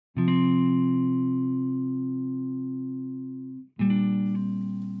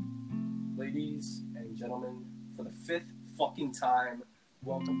fifth fucking time.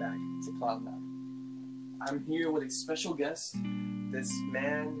 Welcome back to Cloud9. I'm here with a special guest. This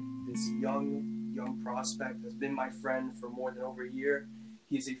man, this young prospect, has been my friend for more than over a year.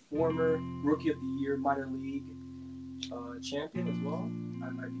 He is a former Rookie of the Year minor league champion as well. I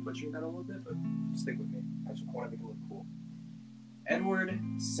might be butchering that a little bit, but stick with me. I just want to make it look cool. Edward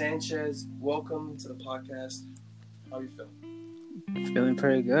Sanchez, welcome to the podcast. How are you feeling? Feeling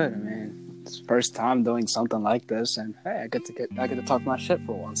pretty good. I mean, it's the first time doing something like this, and hey, I get to talk my shit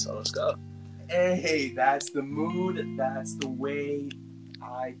for once. So let's go. Hey, that's the mood. That's the way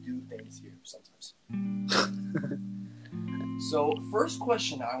I do things here sometimes. So, first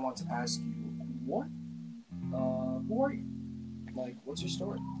question I want to ask you: who are you? Like, what's your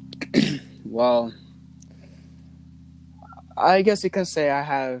story? Well, I guess you can say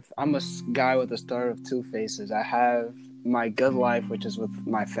I'm a guy with a story of two faces. I have my good life, which is with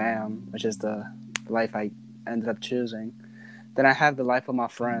my fam, which is the life I ended up choosing. Then I have the life of my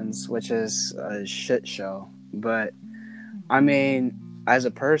friends, which is a shit show. But, I mean, as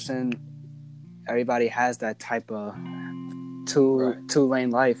a person, everybody has that type of two-lane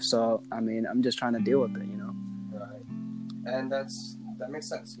life. So, I mean, I'm just trying to deal with it, you know? Right. And that makes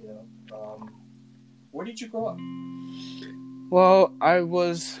sense, you know? Where did you grow up? Well, I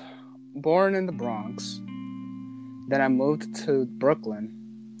was born in the Bronx. Then I moved to Brooklyn.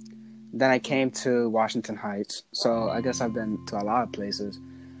 Then I came to Washington Heights. So I guess I've been to a lot of places.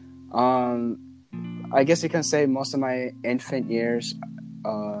 I guess you can say most of my infant years,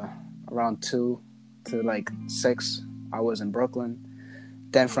 around 2 to like 6, I was in Brooklyn.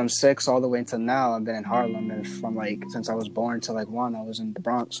 Then from 6 all the way until now, I've been in Harlem. And from since I was born to 1, I was in the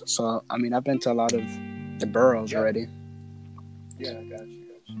Bronx. So, I mean, I've been to a lot of the boroughs already. Yeah, I got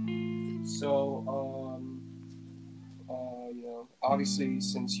you. So, you know, obviously,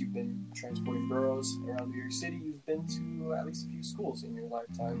 since you've been transporting boroughs around New York City, you've been to at least a few schools in your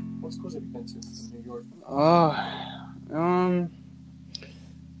lifetime. What schools have you been to in New York?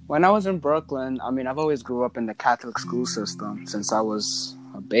 When I was in Brooklyn, I mean, I've always grew up in the Catholic school system since I was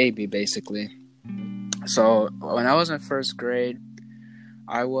a baby, basically. So when I was in first grade,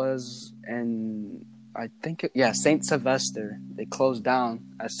 I was in, St. Sylvester. They closed down.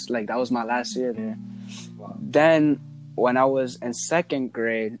 That was my last year there. Wow. Then when I was in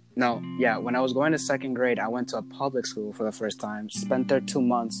when I was going to second grade, I went to a public school for the first time, spent there 2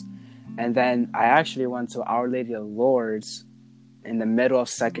 months. And then I actually went to Our Lady of Lourdes in the middle of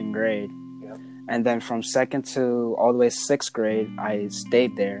second grade. Yep. And then from second to all the way 6th grade, I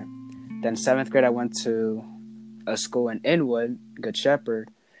stayed there. Then 7th grade, I went to a school in Inwood, Good Shepherd.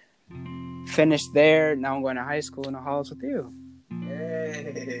 Finished there. Now I'm going to high school in the halls with you.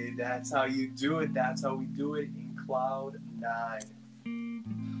 Hey, that's how you do it. That's how we do it in Cloud9.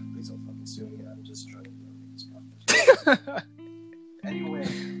 Please don't fucking sue me. I'm just trying to make this podcast. Anyway,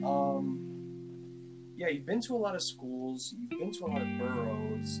 yeah, you've been to a lot of schools. You've been to a lot of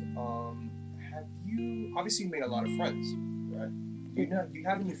boroughs. Have you obviously made a lot of friends, right? Do you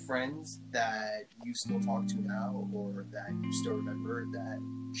have any friends that you still talk to now, or that you still remember that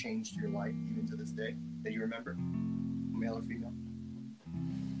changed your life even to this day that you remember, male or female?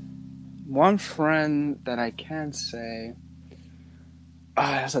 One friend that I can say,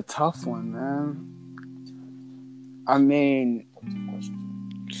 that's a tough one, man. I mean,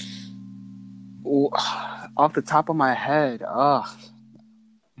 off the top of my head, I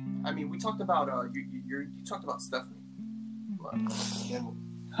mean, we talked about you talked about Stephanie.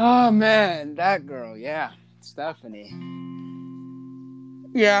 Oh man, that girl, yeah, Stephanie.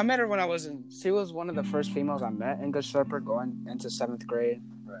 Yeah, I met her when she was one of the first females I met in Good Shepherd going into 7th grade.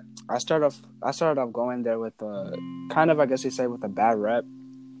 Right. I started off going there with a bad rep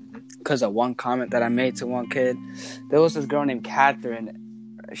because of one comment that I made to one kid. There was this girl named Catherine.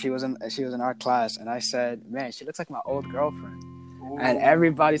 She was in our class, and I said, "Man, she looks like my old girlfriend." Ooh. And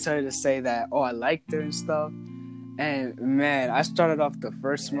everybody started to say that, "Oh, I liked her and stuff." And man, I started off the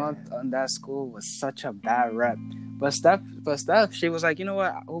first month on that school with such a bad rep. But Steph, she was like, you know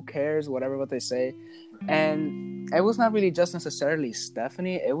what? Who cares? Whatever what they say. And it was not really just necessarily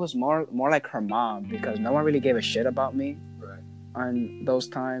Stephanie. It was more like her mom, because no one really gave a shit about me. Right. On those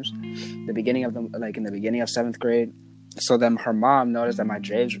times, in the beginning of 7th grade. So then her mom noticed that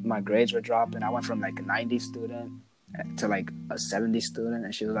my grades were dropping. I went from a 90 student to a 70 student,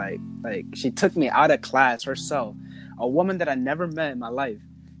 and she was like she took me out of class herself. A woman that I never met in my life.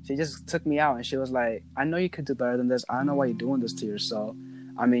 She just took me out, and she was like, "I know you could do better than this. I don't know why you're doing this to yourself.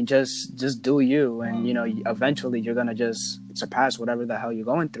 I mean, just do you, and eventually you're gonna just surpass whatever the hell you're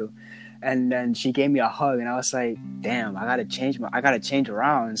going through." And then she gave me a hug, and I was like, "Damn, I gotta change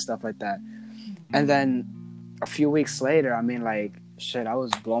around and stuff like that." And then a few weeks later, I mean, like, shit, I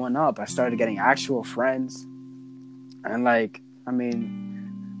was blowing up. I started getting actual friends. And, like, I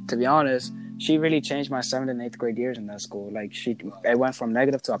mean, to be honest, she really changed my 7th and 8th grade years in that school. Like, it went from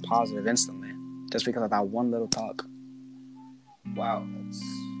negative to a positive instantly. Just because of that one little talk. Wow, that's...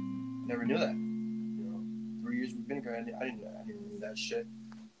 Never knew that. 3 years we've been here, I didn't know that shit.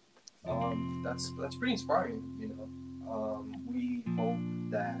 That's pretty inspiring, we hope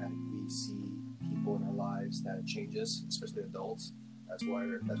that we see people in our lives that change us, especially adults. That's where we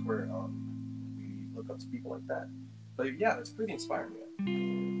look up to people like that. But yeah, that's pretty inspiring.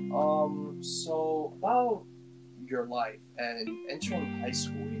 So about your life and entering high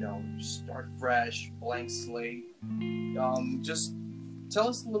school, start fresh, blank slate. Just tell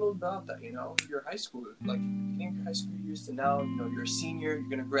us a little about that, your high school, like beginning of your high school years to now, you're a senior, you're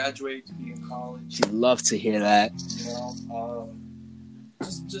going to graduate to be in college. You'd love to hear that.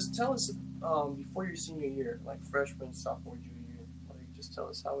 Just tell us, before your senior year, like freshman, sophomore, junior year, like just tell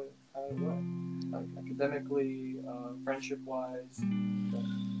us how it went, like academically, friendship-wise.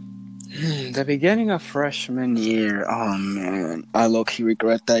 The beginning of freshman year, oh man, I low-key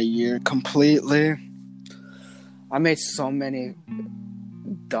regret that year completely. I made so many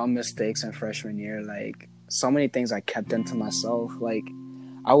dumb mistakes in freshman year, like so many things I kept into myself. Like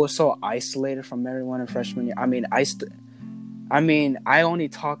I was so isolated from everyone in freshman year. I only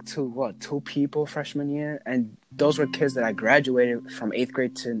talked to 2 people freshman year, and those were kids that I graduated from 8th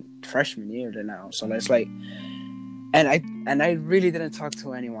grade to freshman year to now. So that's like, and I really didn't talk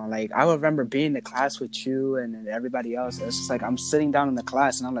to anyone. Like I remember being in the class with you and everybody else. It's just like I'm sitting down in the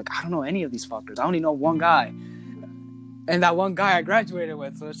class and I'm like, I don't know any of these fuckers. I only know one guy. And that one guy I graduated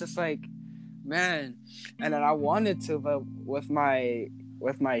with, so it's just like, man. And then I wanted to, but with my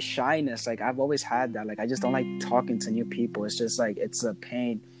shyness, like I've always had that. Like I just don't like talking to new people. It's just like it's a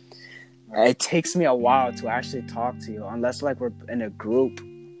pain. It takes me a while to actually talk to you, unless like we're in a group.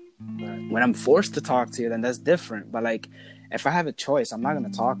 When I'm forced to talk to you, then that's different. But like, if I have a choice, I'm not gonna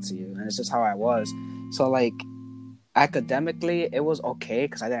talk to you, and it's just how I was. So like, academically it was okay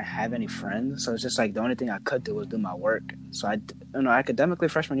because I didn't have any friends, so it's just like the only thing I could do was do my work. So academically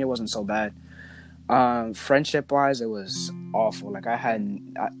freshman year wasn't so bad. Friendship wise it was awful. Like I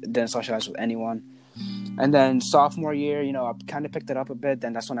didn't socialize with anyone. And then sophomore year, I kind of picked it up a bit.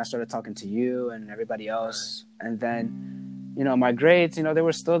 Then that's when I started talking to you and everybody else. And then my grades, they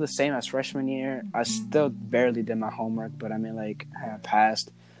were still the same as freshman year. I still barely did my homework, but I mean, like, I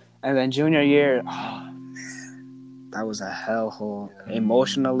passed. And then junior year, that was a hellhole. Yeah.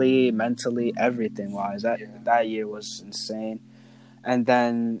 Emotionally, mentally, everything wise. That year was insane. And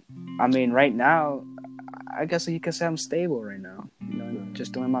then, I mean, right now, I guess you could say I'm stable right now.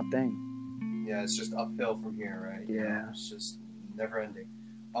 Just doing my thing. Yeah, it's just uphill from here, right? Yeah. It's just never ending.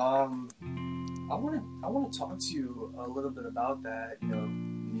 I want to talk to you a little bit about that.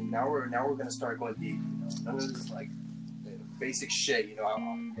 Now we're gonna start going deep. None of this like basic shit. I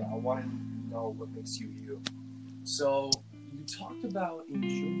want to know what makes you you. So you talked about in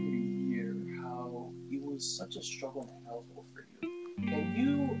junior year how it was such a struggle in household for you. Can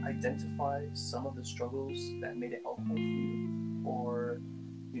you identify some of the struggles that made it helpful for you, or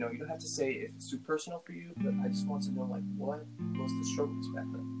you don't have to say if it's too personal for you, but I just want to know like what was the struggles back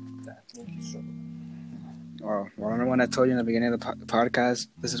then that made you struggle? Well, remember when I told you in the beginning of the podcast,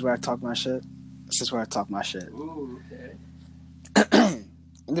 this is where I talk my shit? This is where I talk my shit. Ooh, okay.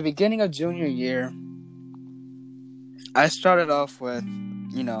 In the beginning of junior year, I started off with,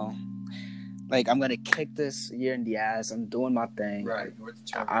 like I'm gonna kick this year in the ass. I'm doing my thing. Right.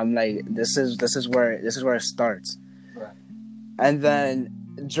 I'm like, this is where it starts. Right. And then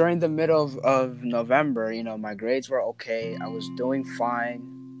during the middle of November, my grades were okay. I was doing fine.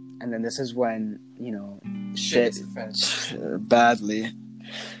 And then this is when, shit badly.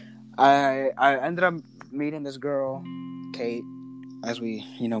 I ended up meeting this girl, Kate, as we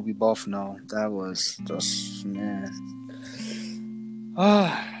both know. That was just, man.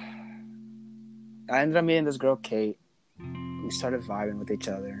 I ended up meeting this girl, Kate. We started vibing with each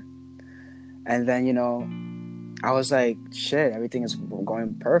other. And then, I was like, shit, everything is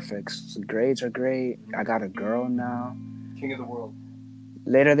going perfect. So grades are great. I got a girl now. King of the world.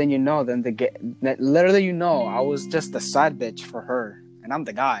 Later than literally, I was just the side bitch for her, and I'm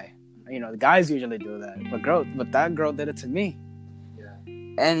the guy. The guys usually do that, but that girl did it to me. Yeah.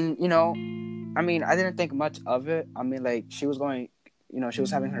 And I mean, I didn't think much of it. I mean, like she was going, she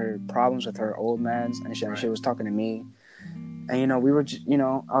was having her problems with her old man, and she was talking to me, and we were,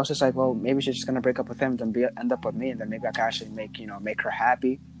 I was just like, well, maybe she's just gonna break up with him and end up with me, and then maybe I can actually make her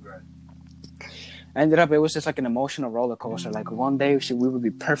happy. Right. ended up, it was just like an emotional roller coaster. Like one day we would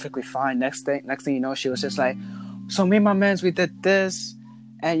be perfectly fine. Next thing you know, she was just like, so me and my mans, we did this,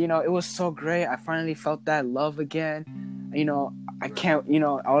 and you know, it was so great. I finally felt that love again. You know, I can't, you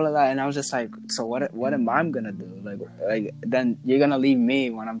know, all of that, and I was just like, so what am I gonna do? Like then you're gonna leave me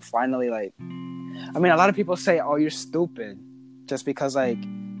when I'm finally like, I mean, a lot of people say, oh, you're stupid, just because like,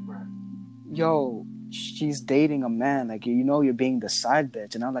 yo, she's dating a man, like, you know, you're being the side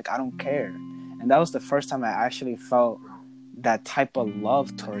bitch, and I'm like, I don't care. And that was the first time I actually felt that type of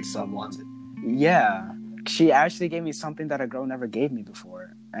love towards someone. Yeah, she actually gave me something that a girl never gave me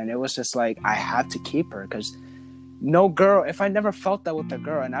before, and it was just like, I had to keep her, because no girl, if I never felt that with a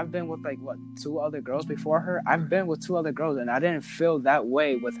girl, and I've been with like what, 2 other girls before her, I've been with 2 other girls, and I didn't feel that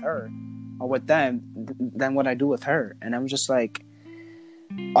way with her or with them than what I do with her. And I'm just like,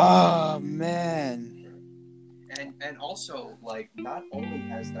 oh man. And also, like, not only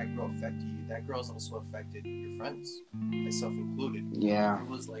has that girl affected you, that girl's also affected your friends, myself included. Yeah. It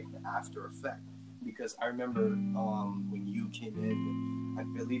was like the after effect. Because I remember when you came in, I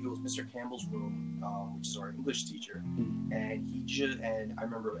believe it was Mr. Campbell's room, which is our English teacher, and I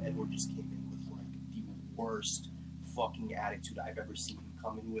remember Edward just came in with like the worst fucking attitude I've ever seen him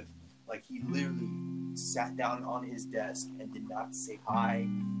come in with. Like, he literally sat down on his desk and did not say hi.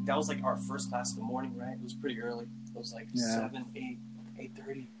 That was like our first class in the morning, right? It was pretty early. It was like 7, 8,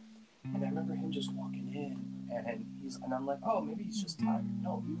 8:30. And I remember him just walking in, and I'm like, oh, maybe he's just tired.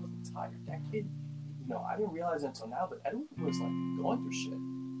 No, he wasn't tired. That kid, you know, I didn't realize it until now, but Edward was like going through shit,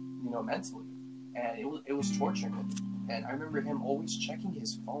 you know, mentally, and it was torturing him. And I remember him always checking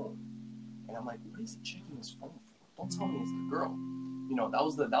his phone, and I'm like, what is he checking his phone for? Don't tell me it's the girl. You know, that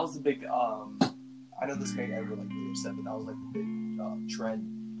was the big. I know this made Edward like really upset, but that was like the big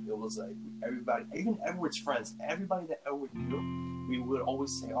trend. It was like everybody, even Edward's friends, everybody that Edward knew, we would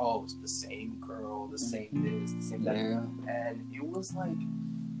always say, "Oh, it's the same girl, the same this, the same that." Yeah. And it was like,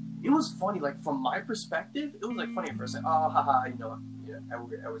 it was funny. Like, from my perspective, it was like funny at first. Like, oh, haha, you know,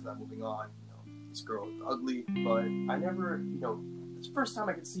 Edward's not moving on. You know, this girl is ugly, but I never, you know, it's the first time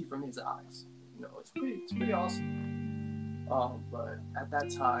I could see from his eyes. You know, it's pretty awesome. But at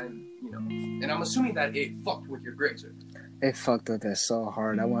that time, you know, and I'm assuming that it fucked with your grades. It fucked with it so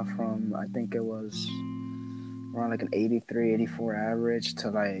hard. I went from, I think it was around like an 83, 84 average to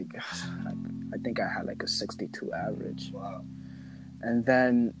like, I think I had like a 62 average. Wow. And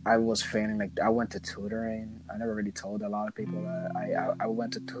then I was failing. Like, I went to tutoring. I never really told a lot of people that. I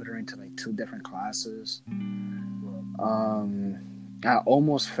went to tutoring to like 2 different classes. I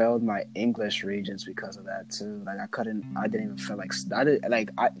almost failed my English Regents because of that too. Like, I didn't even feel like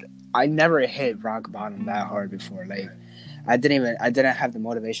I never hit rock bottom that hard before. Like, I didn't have the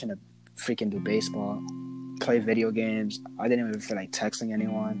motivation to freaking do baseball, play video games. I didn't even feel like texting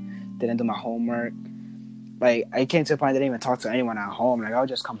anyone. Didn't do my homework. Like, I came to a point I didn't even talk to anyone at home. Like, I would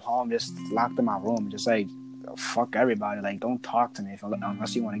just come home, just locked in my room, just like, fuck everybody. Like, don't talk to me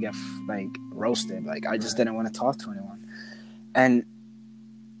unless you want to get like roasted. Like, I just didn't want to talk to anyone. And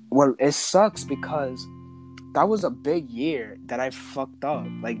well, it sucks because that was a big year that I fucked up.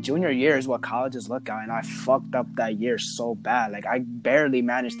 Like, junior year is what colleges look at, and I fucked up that year so bad. Like, I barely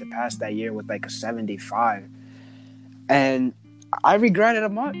managed to pass that year with like a 75. And I regretted a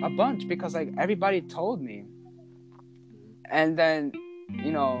bunch because like everybody told me. And then,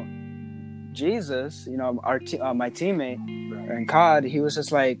 you know, Jesus, you know, my teammate and COD, he was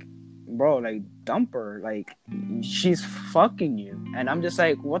just like, bro, like, dump her, like, she's fucking you. And I'm just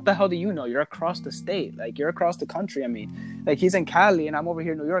like, what the hell do you know? You're across the state, like, you're across the country. I mean, like, he's in Cali and I'm over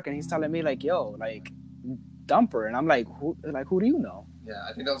here in New York, and he's telling me like, yo, like, dump her. And I'm like, who do you know? Yeah,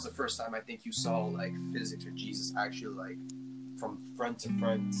 I think that was the first time I think you saw like physics or Jesus actually like from friend to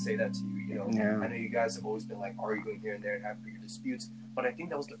friend say that to you. You know, I know you guys have always been like arguing here and there and having your disputes, but I think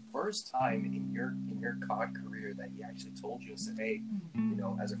that was the first time in your COD career that he actually told you and said, hey, you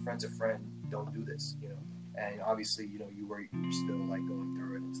know, as a friend to friend, don't do this. You know, and obviously, you know, you were still like going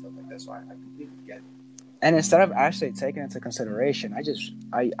through it and stuff like that. So I completely get it. And instead of actually taking it into consideration,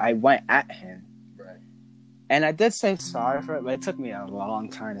 I went at him. And I did say sorry for it, but it took me a long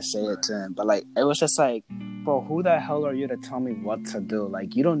time to say it to him. But, like, it was just like, bro, who the hell are you to tell me what to do?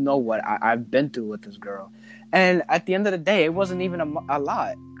 Like, you don't know what I've been through with this girl. And at the end of the day, it wasn't even a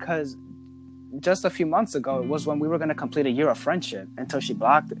lot. Because just a few months ago, it was when we were going to complete a year of friendship until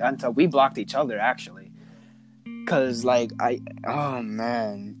we blocked each other, actually. Because, like, oh,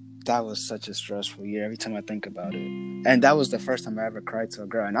 man, that was such a stressful year every time I think about it. And that was the first time I ever cried to a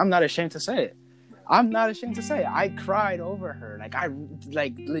girl. And I'm not ashamed to say it. I cried over her. Like, I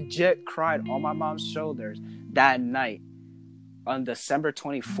legit cried on my mom's shoulders that night on December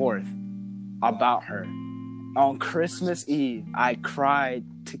 24th. about her. On Christmas Eve, I cried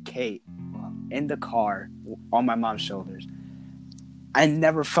to Kate in the car on my mom's shoulders. I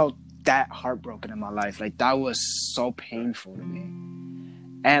never felt that heartbroken in my life. Like, that was so painful to me.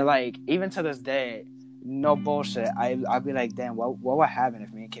 And, like, even to this day, no bullshit, I'll be like, damn, what would happen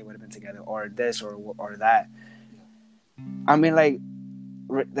if me and Kate would have been together? Or this, or that. I mean, like,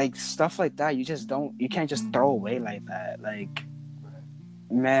 stuff like that, you can't just throw away like that. Like,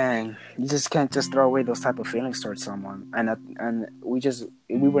 man, you just can't just throw away those type of feelings towards someone. And we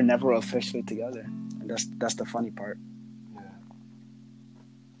were never officially together. And that's the funny part. Yeah.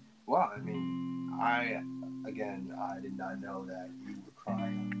 Well, I mean, I did not know that you were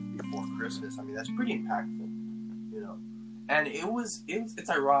crying before Christmas. I mean, that's pretty impactful, you know. And it's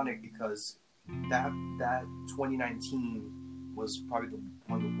ironic because that 2019 was probably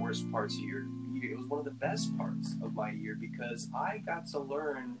one of the worst parts of your year. It was one of the best parts of my year because I got to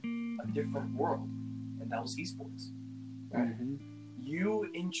learn a different world, and that was esports. Right? Mm-hmm. You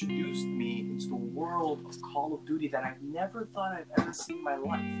introduced me into the world of Call of Duty that I never thought I'd ever seen in my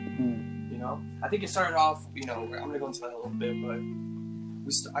life. Mm-hmm. You know, I think it started off. You know, I'm gonna go into that a little bit, but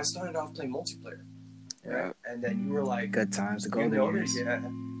I started off playing multiplayer, right? And then you were like, "Good times, the golden years." Yeah.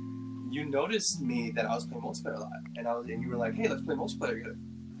 You noticed me that I was playing multiplayer a lot, and you were like, "Hey, let's play multiplayer together."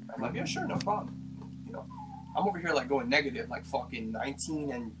 I'm like, "Yeah, sure, no problem." You know, I'm over here like going negative, like fucking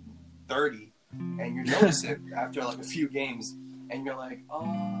 19 and 30, and you notice it after like a few games, and you're like,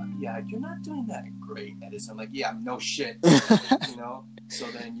 yeah, you're not doing that great, Edison. I'm like, yeah, no shit, you know. So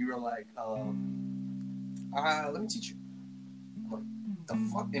then you were like, let me teach you. I'm like, the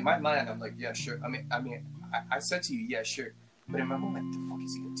fuck? In my mind, I'm like, yeah, sure. I said to you, yeah, sure, but in my mind, like, the fuck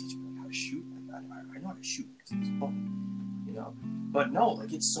is he gonna teach me? Like, how to shoot? Like, I know how to shoot because it's fun, you know. But no,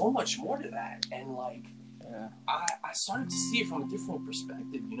 like, it's so much more to that, and like, I started to see it from a different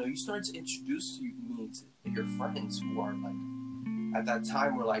perspective. You know, you started to introduce me to your friends who are like, at that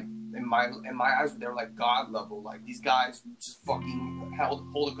time, were like, in my eyes, they were like God level. Like, these guys just fucking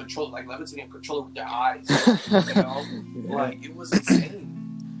hold a controller, like levitating a controller with their eyes. You know, like, it was insane.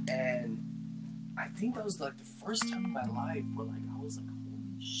 And I think that was like the first time in my life where like I was like,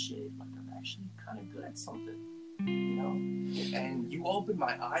 holy shit, like I'm actually kind of good at something. You know, and you opened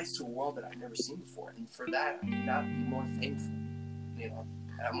my eyes to a world that I've never seen before, and for that I cannot be more thankful. You know,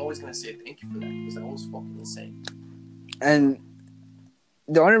 and I'm always gonna say thank you for that because that was fucking insane. And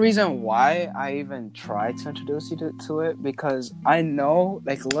the only reason why I even tried to introduce you to it, because I know,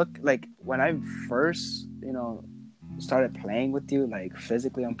 like, look, like when I first, you know, started playing with you, like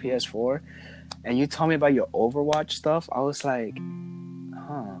physically on PS4, and you told me about your Overwatch stuff, I was like,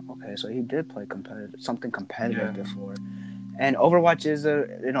 okay, so he did play something competitive before. And Overwatch is a,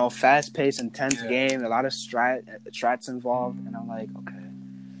 you know, fast-paced, intense game, a lot of strats involved, and I'm like, okay,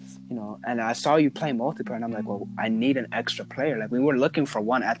 you know. And I saw you play multiplayer, and I'm like, well, I need an extra player. Like, we were looking for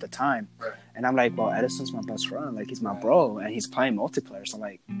one at the time, and I'm like, well, Edison's my best friend, like, he's my bro, and he's playing multiplayer, so I'm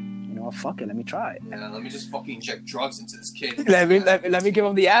like, you know what, fuck it, let me try it. Yeah, let me just fucking inject drugs into this kid. let me give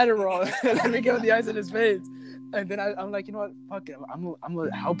him the Adderall. Let me give him the ice in his veins. And then I'm like, you know what, fuck it, I'm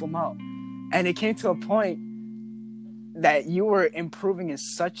gonna help him out. And it came to a point that you were improving in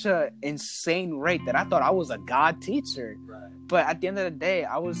such a insane rate that I thought I was a god teacher. Right. But at the end of the day,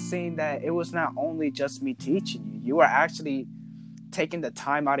 I was seeing that it was not only just me teaching you. You were actually taking the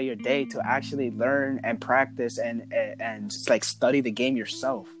time out of your day to actually learn and practice and just like study the game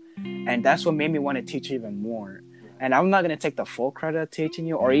yourself. And that's what made me want to teach you even more. And I'm not going to take the full credit of teaching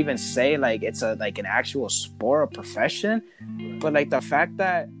you or even say like it's an actual sport or profession. But like the fact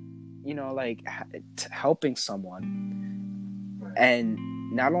that, you know, like helping someone, and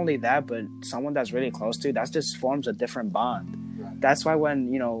not only that, but someone that's really close to you, that just forms a different bond. That's why when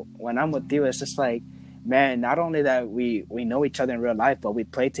I'm with you, it's just like, man, not only that we know each other in real life, but we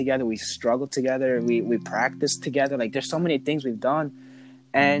play together, we struggle together, we practice together. Like, there's so many things we've done.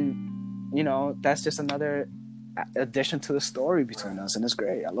 And, you know, that's just another addition to the story between us, and it's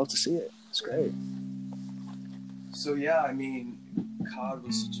great. I love to see it. It's great. So yeah, I mean,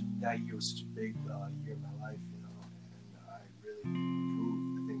 COD that year was such a big year in my life, you know, and I really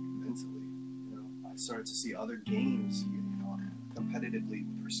improved, I think, mentally. You know, I started to see other games, you know, competitively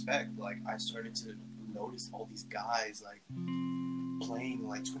with respect. Like, I started to notice all these guys like playing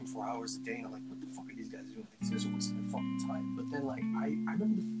like 24 hours a day, and I'm like, what the fuck are these guys doing? Like, this is wasting their fucking time. But then, like, I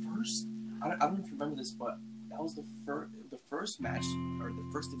remember the first. I don't know if you remember this, but that was the first match or the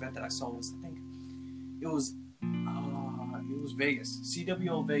first event that I saw was, I think it was Vegas,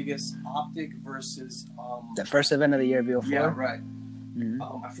 CWO Vegas, Optic versus the first event of the year, BO4. Yeah, right. Mm-hmm.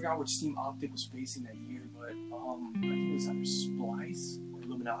 I forgot which team Optic was facing that year, but I think it was either Splice or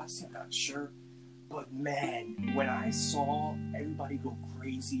Illuminati, I'm not sure. But man, when I saw everybody go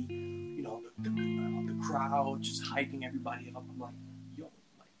crazy, you know, the crowd just hyping everybody up, I'm like, yo,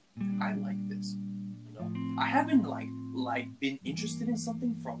 like, I like this. You know, I haven't like been interested in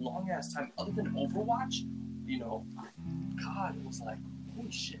something for a long ass time other than Overwatch. You know, God, it was like,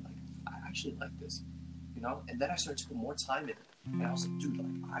 holy shit, like I actually like this. You know, and then I started to put more time in it, and I was like, dude, like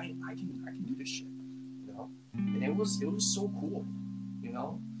I can do this shit. You know, and it was so cool. You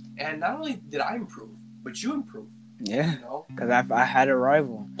know, and not only did I improve, but you improved. Yeah, you know, because I had a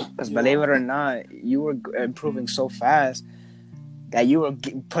rival. Because believe it or not, you were improving so fast that you were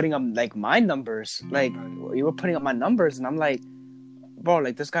putting up like my numbers. Like you were putting up my numbers, and I'm like, bro,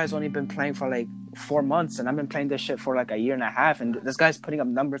 like this guy's only been playing for like 4 months, and I've been playing this shit for like a year and a half, and this guy's putting up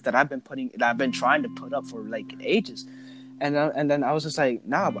numbers that I've been trying to put up for like ages, and then I was just like,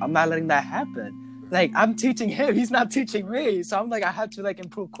 nah, I'm not letting that happen. Like I'm teaching him, he's not teaching me, so I'm like, I had to like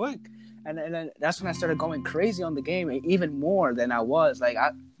improve quick, and then that's when I started going crazy on the game, even more than I was. Like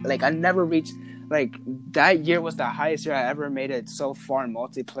I never reached. Like that year was the highest year I ever made it so far in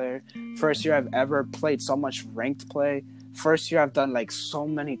multiplayer. First year I've ever played so much ranked play. First year I've done like so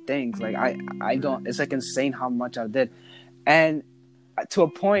many things. Like I don't. It's like insane how much I did, and to a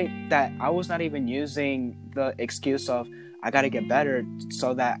point that I was not even using the excuse of I gotta get better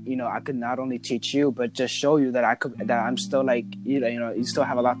so that I could not only teach you but just show you that I'm still like you still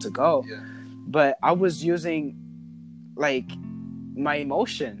have a lot to go. Yeah. But I was using like my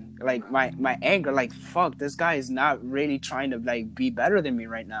emotion, like my anger, like fuck, this guy is not really trying to like be better than me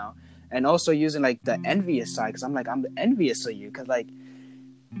right now, and also using like the envious side, because I'm like, I'm envious of you because like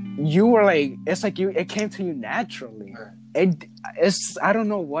you were like, it's like it came to you naturally. It's I don't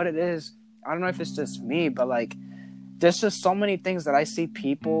know what it is, I don't know if it's just me, but like there's just so many things that I see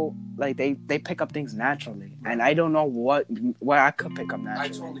people like they pick up things naturally, and I don't know what I could pick up naturally. I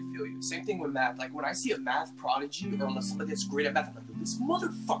totally feel you. Same thing with math. Like when I see a math prodigy or unless somebody that's great at math, I'm like, this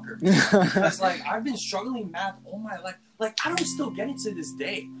motherfucker. Because like I've been struggling math all my life. Like I don't still get it to this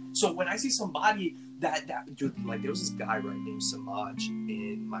day. So when I see somebody that dude, like there was this guy right named Samaj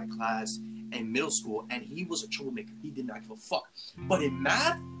in my class in middle school, and he was a troublemaker. He did not give a fuck. But in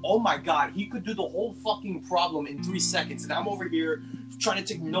math, oh my god, he could do the whole fucking problem in 3 seconds. And I'm over here trying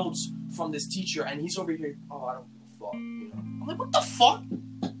to take notes from this teacher, and he's over here, oh, I don't give a fuck. You know, I'm like, what the fuck?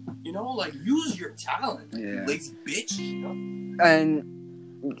 You know, like use your talent, you lazy bitch. You know. And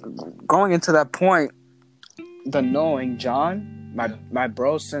going into that point, the knowing John, my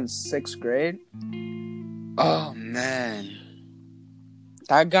bro since 6th grade. Oh man.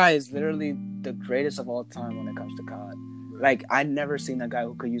 That guy is literally the greatest of all time when it comes to COD. Like, I'd never seen a guy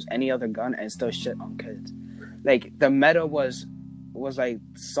who could use any other gun and still shit on kids. Like, the meta was like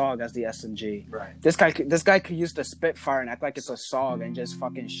SOG as the SMG. Right. This guy could use the Spitfire and act like it's a SOG and just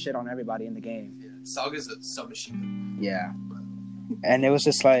fucking shit on everybody in the game. Yeah. SOG is a submachine gun. Yeah. And it was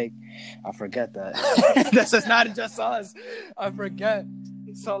just like, I forget that. This is not just us. I forget.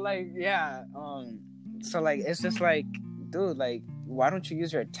 So, like, yeah. So, like, it's just like, dude, like, why don't you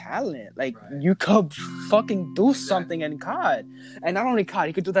use your talent? Like, you could fucking do something in COD. And not only COD,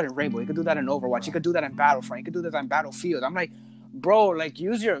 you could do that in Rainbow, you could do that in Overwatch, you could do that in Battlefront, you could do that in Battlefield. I'm like, bro, like,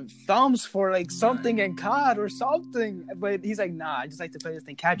 use your thumbs for, like, something in COD or something. But he's like, nah, I just like to play this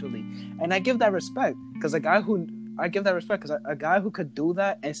thing casually. And I give that respect, because a guy who could do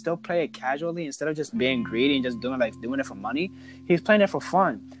that and still play it casually instead of just being greedy and just doing it for money, he's playing it for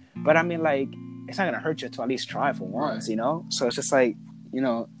fun. But I mean, like, it's not gonna hurt you to at least try for once, you know? So it's just like,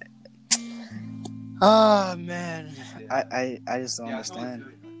 oh man, I just don't understand.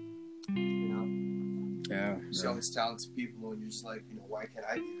 You know? Yeah. You see all these talented people, and you're just like, why can't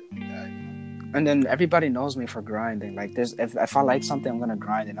I be like that? You know? And then everybody knows me for grinding. Like, if I like something, I'm gonna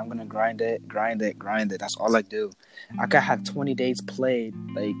grind it. I'm gonna grind it. That's all I do. I could have 20 days played,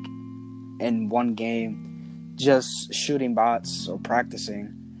 like, in one game, just shooting bots or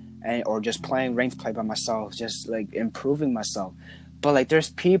practicing. Or just playing ranked play by myself, just like improving myself. But like, there's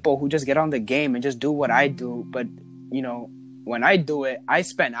people who just get on the game and just do what I do. But when I do it, I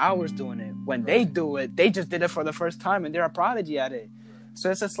spend hours doing it. When they do it, they just did it for the first time and they're a prodigy at it. So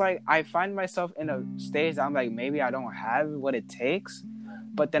it's just like, I find myself in a stage that I'm like, maybe I don't have what it takes.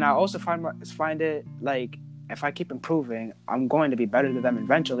 But then I also find it like, if I keep improving, I'm going to be better than them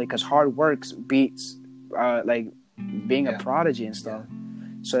eventually, because hard work beats like being a prodigy and stuff.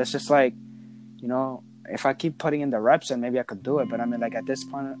 So it's just like, if I keep putting in the reps, then maybe I could do it. But I mean, like, at this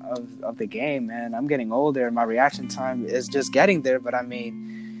point of the game, man, I'm getting older. My reaction time is just getting there. But I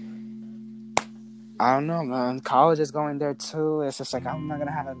mean, I don't know, man. College is going there too. It's just like, I'm not going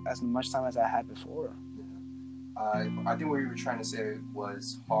to have as much time as I had before. I think what you were trying to say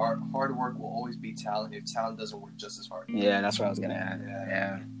was hard work will always beat talent if talent doesn't work just as hard. Yeah, that's what I was gonna add.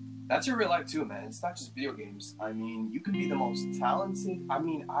 Yeah. That's your real life too, man. It's not just video games. I mean, you could be the most talented. I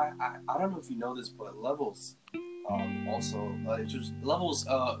mean, I don't know if you know this, but Levels, also, it's just Levels,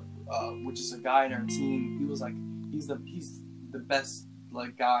 which is a guy in our team. He was like, he's the best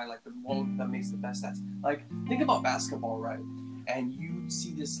like guy, like the one that makes the best stats. Like, think about basketball, right? And you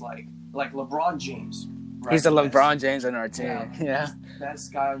see this like LeBron James. Right? He's the LeBron James on our team. Yeah.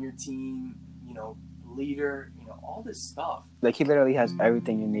 Best guy on your team, leader, all this stuff. Like, he literally has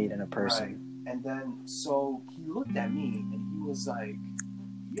everything you need in a person. Right. And then, so he looked at me and he was like,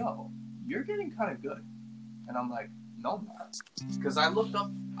 yo, you're getting kind of good. And I'm like, no, I'm not. Because I looked up,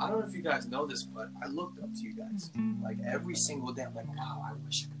 I don't know if you guys know this, but I looked up to you guys. Like, every single day, I'm like, wow, I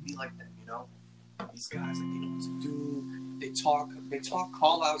wish I could be like them, These guys, like, they know what to do. They talk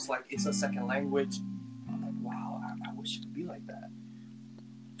call-outs like it's a second language. I'm like, wow, I wish I could be like that.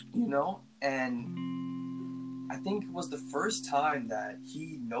 And I think it was the first time that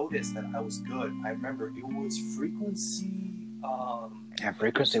he noticed that I was good. I remember it was frequency.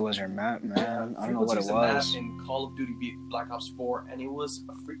 Frequency was your map, man. Yeah, I don't know what it was. In Call of Duty Black Ops 4, and it was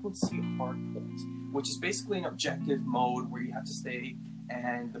a frequency hard point, which is basically an objective mode where you have to stay,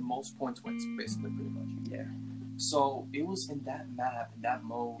 and the most points wins, basically, pretty much. Yeah. So it was in that map, in that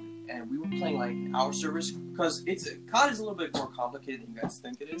mode, and we were playing like our servers, because COD is a little bit more complicated than you guys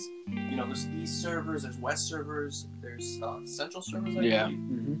think it is. There's East servers, there's West servers, there's Central servers. I believe.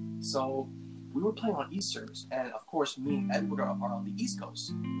 Mm-hmm. So we were playing on East servers, and of course, me and Edward are on the East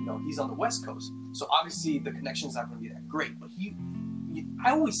Coast. He's on the West Coast, so obviously the connection's not going to be that great. But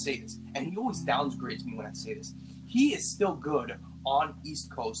I always say this, and he always downgrades me when I say this. He is still good on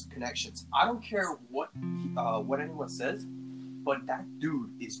East Coast connections. I don't care what anyone says, but that dude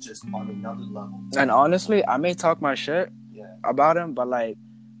is just on another level. And honestly, I may talk my shit about him, but like,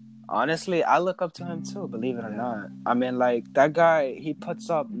 honestly, I look up to him too, believe it or not. I mean, like, that guy, he puts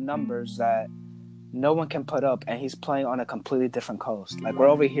up numbers that no one can put up, and he's playing on a completely different coast. Like, we're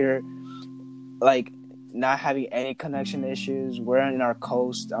over here, like, not having any connection issues. We're in our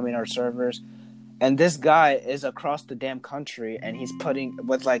coast, our servers. And this guy is across the damn country, and he's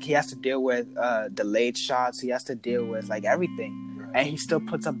he has to deal with delayed shots. He has to deal with, like, everything. Right. And he still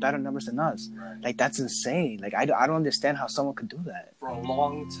puts up better numbers than us. Right. Like, that's insane. Like, I don't understand how someone could do that. For a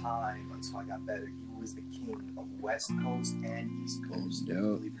long time, until I got better, he was the king of West Coast and East Coast. Yep.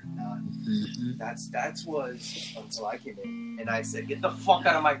 Believe it or not. Mm-hmm. That was until I came in, and I said, get the fuck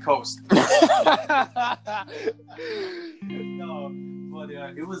out of my coast. No, but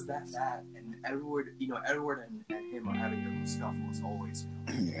it was that bad. And Edward and him are having their own scuffle as always.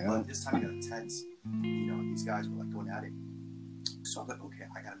 Yeah. But this time it got intense. These guys were like going at it. So I'm like, okay,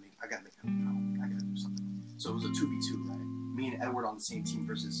 I gotta make him proud. I gotta do something. So it was a 2v2, right? Me and Edward on the same team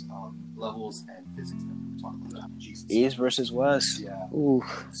versus Levels and Physics that we were talking about. Jesus. East versus West. Yeah. Ooh.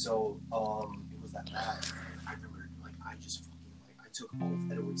 So it was that bad. I remember, like, I just fucking, I took all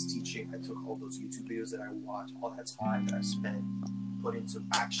of Edward's teaching. I took all those YouTube videos that I watched, all that time that I spent put into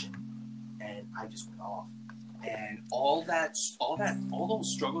action, and I just went off. And all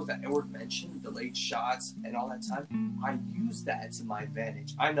those struggles that Edward mentioned, delayed shots and all that time, I used that to my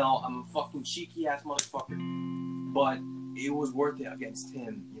advantage. I know I'm a fucking cheeky ass motherfucker, but it was worth it against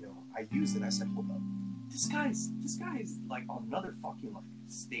him. I used it. I said, hold up, this guy's like on another fucking like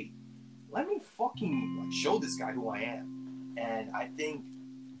state. Let me fucking like show this guy who I am. And I think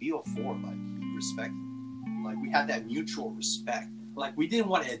VO4, like, he respected me. Like, we had that mutual respect. Like, we didn't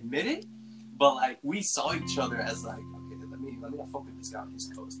want to admit it, but like, we saw each other as like, okay, let me not fuck with this guy on his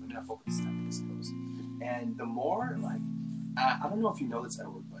coast. Let me not fuck with this guy on his coast. And the more, like, I don't know if you know this,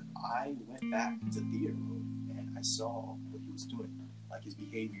 Edward, but I went back to theater mode and I saw what he was doing, like his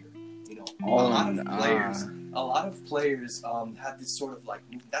behavior. A lot of players had this sort of like.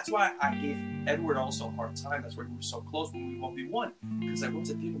 That's why I gave Edward also a hard time. That's why we were so close when we 1v1, because I went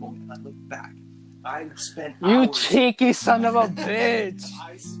to theater mode and I looked back. I spent hours. You cheeky son of a bitch!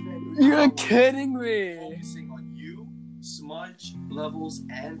 You're kidding me. Focusing on you, Smudge, Levels,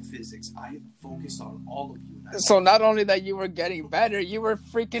 and Physics. I focused on all of you. So not only that you were getting better, you were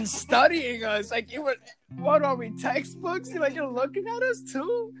freaking studying us. Like, you were. What are we, textbooks? You're looking at us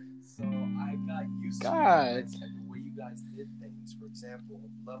too. So I got used to it and the way you guys did things. For example,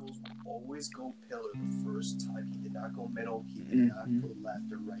 Levels would always go pillar the first time. He did not go middle. He did not go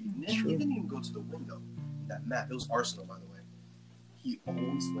left or right. And then he didn't even go to the window in that map. It was Arsenal, by the way. He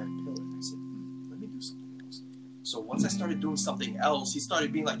always went pillar. I said, let me do something else. So once I started doing something else, he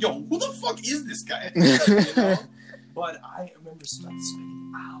started being like, yo, who the fuck is this guy? But I remember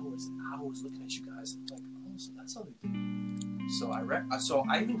spending hours and hours looking at you guys. I'm like, oh So that's how they do it. So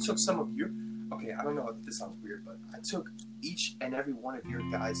I even took some of your. Okay, I don't know if this sounds weird, but I took each and every one of your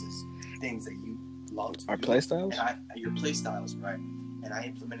guys' things that you loved. Our playstyles? Your playstyles, right? And I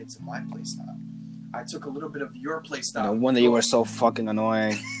implemented to my playstyle. I took a little bit of your playstyle. The one that you were so fucking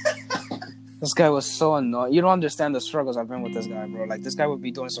annoying. This guy was so annoying. You don't understand the struggles I've been with this guy, bro. Like, this guy would be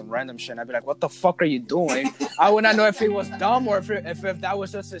doing some random shit, and I'd be like, what the fuck are you doing? I would not know if he was dumb or if that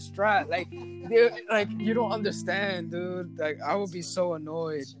was just his strat. Like, dude, like, you don't understand, dude. Like, I would be so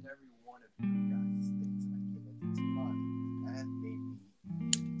annoyed. Each and every one of you guys' things that I came into mine, that made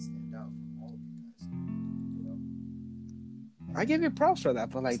me stand out from all of you guys. You know? I give you props for that,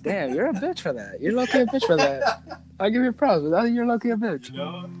 but like, damn, you're a bitch for that. You're lucky a bitch for that. I give you props, but you're lucky a bitch. You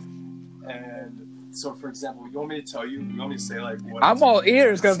know? And so, for example, you want me to tell you? You want me to say, like, what? I'm all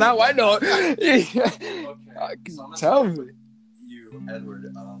ears, because now I know. Okay. So Tell me. You, Edward,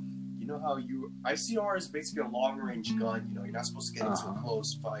 you know how ICR is basically a long-range gun. You know, you're not supposed to get into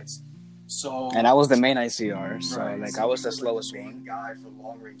close fights. So. And I was the main ICR, so, right, like, so I was the you were slowest the main one. guy for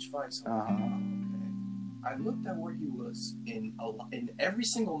long-range fights. So okay. I looked at where he was in every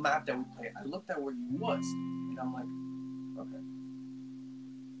single map that we played. I looked at where he was, and I'm like, okay.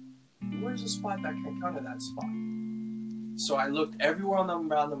 Where's a spot that can counter that spot? So I looked everywhere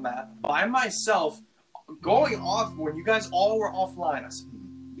around the map by myself, going off when you guys all were offline. I said,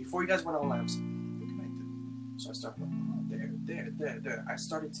 before you guys went online, I said, what can I do? So I started going, there. I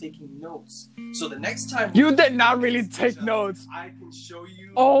started taking notes. So the next time you did not really take notes. I can show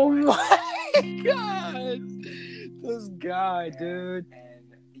you. Oh my god, this guy, dude.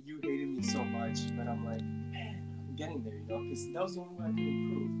 And you hated me so much, but I'm like, man, I'm getting there, you know, because that was the only way I could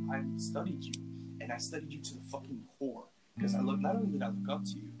improve. I studied you, and I studied you to the fucking core. Because not only did I look up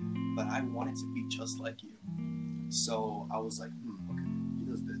to you, but I wanted to be just like you. So I was like, okay, he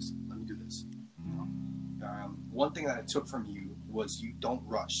does this, let me do this. You know? One thing that I took from you was you don't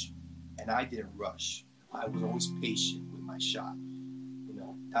rush, and I didn't rush. I was always patient with my shot. You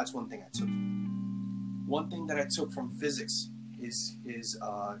know, that's one thing I took from you. One thing that I took from physics is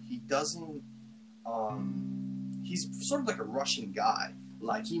he doesn't. He's sort of like a rushing guy.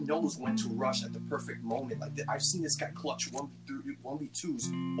 Like, he knows when to rush at the perfect moment. Like, I've seen this guy clutch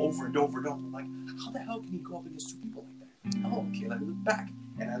 1v2s over and over and over. I'm like, how the hell can he go up against two people like that? Oh, okay, let me look back.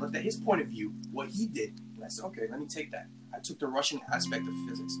 And I looked at his point of view, what he did. And I said, okay, let me take that. I took the rushing aspect of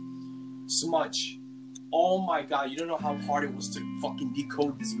physics. Smudge. Oh my god, you don't know how hard it was to fucking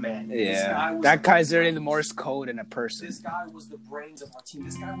decode this man. Yeah, that guy's literally the Morse code in a person. This guy was the brains of our team.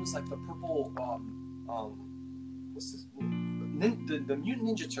 This guy was like the purple, what's this? The Mutant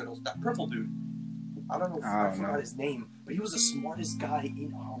Ninja Turtles, that purple dude. I don't know if I forgot his name, but he was the smartest guy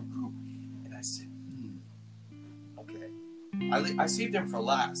in our group. And I said, okay. I saved him for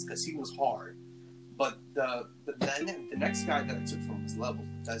last because he was hard. But the next guy that I took from his level,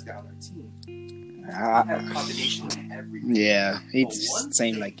 the best guy on our team, he had a combination of everything. Yeah, he's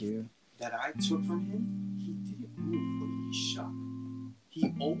same like you. That I took from him, he didn't move when he shot.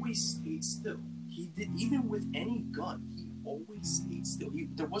 He always stayed still. He did, even with any gun, he always stayed still.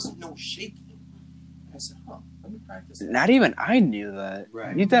 There wasn't no shaking. And I said, let me practice that. Not even I knew that.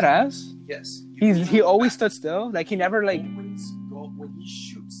 Right. You dead ass? Yes. He always stood still? Like, he never, like... When he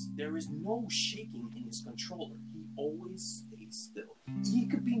shoots, there is no shaking in his controller. He always stays still. He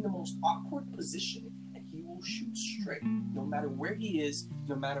could be in the most awkward position, and he will shoot straight. No matter where he is,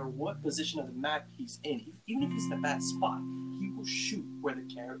 no matter what position of the map he's in, even if he's in a bad spot, he will shoot where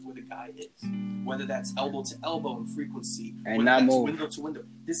the guy is. Whether that's elbow to elbow in frequency, and not move. Window to window.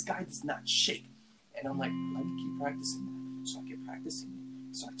 This guy does not shake. And I'm like, let me keep practicing that. So I kept practicing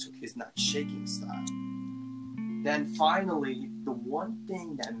it. So I took his not shaking style. Then finally, the one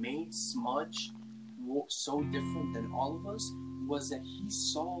thing that made Smudge so different than all of us was that he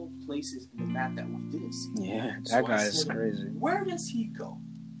saw places in the map that we didn't see. Yeah, that guy is crazy. Where does he go?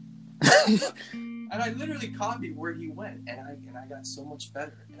 And I literally copied where he went, and I got so much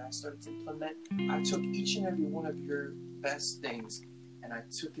better. And I started to implement. I took each and every one of your best things, and I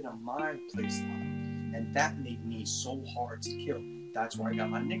took it on my playstyle, and that made me so hard to kill. That's where I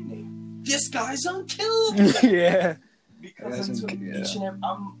got my nickname. This guy's unkillable. Yeah. Because I took each and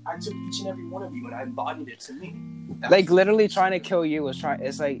every one of you, and I embodied it to me. Like, literally trying to kill you was trying.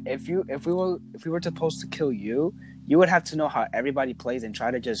 It's like if we were supposed to kill you, you would have to know how everybody plays and try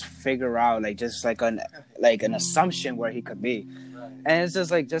to just figure out an assumption where he could be. Right. And it's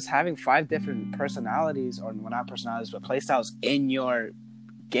just like just having 5 different personalities, or well, not personalities, but playstyles in your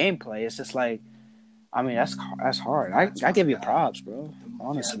gameplay. It's just like, I mean, that's hard. I give you props, bro.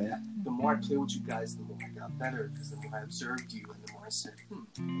 Honestly. The more I play with you guys, the more I got got better because the more I observed you and the more I said, this,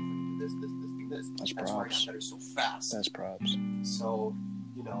 and this. That's why I got better so fast. That's props. So,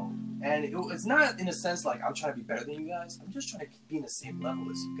 and it's not in a sense like I'm trying to be better than you guys. I'm just trying to be in the same level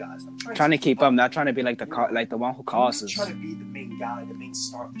as you guys. I'm trying to keep up, not trying to be like the one who causes. I'm not trying to be the main guy, the main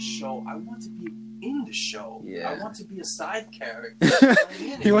star of the show. I want to be in the show. Yeah. I want to be a side character.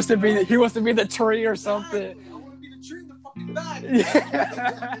 He wants to be the tree or something. I want to be the tree in the fucking bag.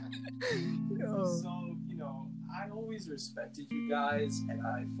 So, I always respected you guys, and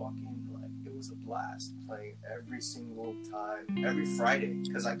I fucking, it was a blast playing every single time, every Friday,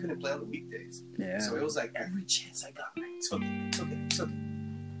 because I couldn't play on the weekdays. Yeah. So it was like every chance I got, I took it.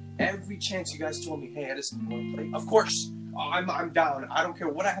 Every chance you guys told me, hey, Edison, you want to play? Of course. I'm down. I don't care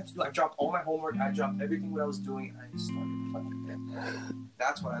what I have to do. I dropped all my homework. I dropped everything what I was doing, and I started playing again.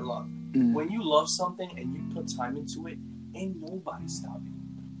 That's what I love. When you love something and you put time into it, ain't nobody stopping you.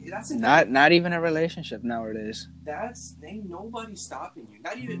 That's not even a relationship nowadays. Ain't nobody stopping you.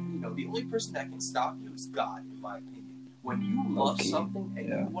 Not even, the only person that can stop you is God, in my opinion. When you love something and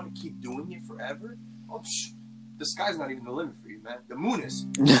you want to keep doing it forever, the sky's not even the limit for you, man. The moon is.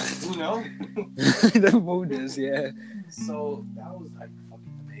 The moon is, yeah. So that was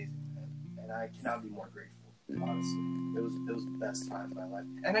fucking amazing, man. And I cannot be more grateful, honestly. It was the best time of my life.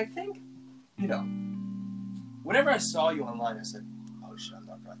 And I think, whenever I saw you online, I said, oh shit, I'm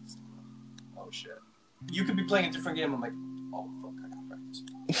not practicing. Oh shit. You could be playing a different game. I'm like, oh fuck, I gotta practice.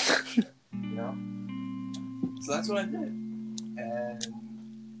 Oh, shit. So that's what I did. And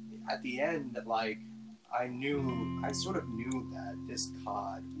at the end, I sort of knew that this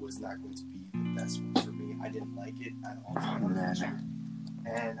COD was not going to be the best one for me. I didn't like it at all.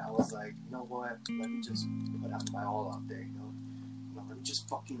 And I was like, you know what? Let me just put out my all out there, let me just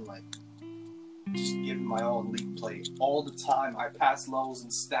fucking just give my all in league play all the time. I passed levels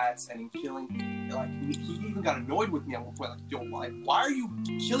and stats and in killing. He even got annoyed with me at one point. Yo, why are you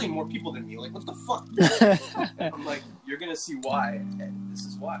killing more people than me? What the fuck? I'm like, you're gonna see why, and this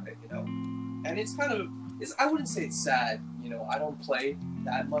is why, And it's kind of, I wouldn't say it's sad. I don't play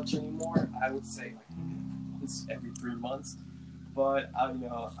that much anymore. I would say once every 3 months. But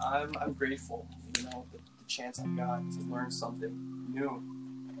I'm grateful. The chance I got to learn something new.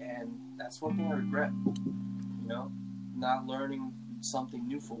 And that's one thing I regret, not learning something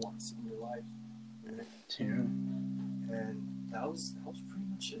new for once in your life. Yeah. And that was pretty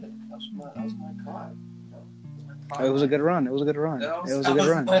much it. That was my COD. It was a good run. It was a good run.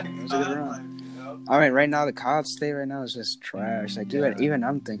 I mean, right now the COD state right now is just trash. Even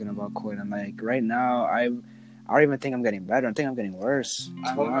I'm thinking about quitting. Right now, I don't even think I'm getting better. I think I'm getting worse.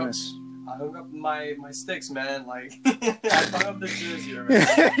 To be honest. I hung up my sticks, man. I hung up the jersey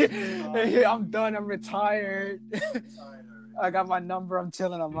already. I'm done. I'm retired. I got my number. I'm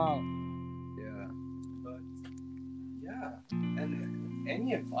chilling. I'm out. Yeah. But yeah, and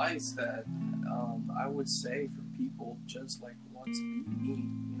any advice that I would say for people just want to be me,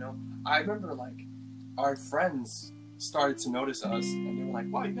 I remember our friends started to notice us, and they were like,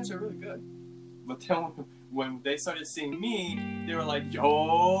 "Wow, you guys are really good." But then when they started seeing me, they were like,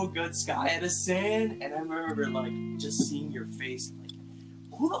 yo, good Sky Edison. And I remember just seeing your face,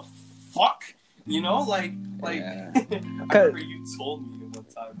 who the fuck? Yeah. I remember you told me one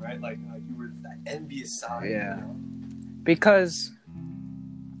time, right? You were that envious side. Yeah. Because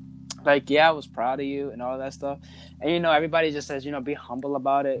I was proud of you and all that stuff. And everybody just says, be humble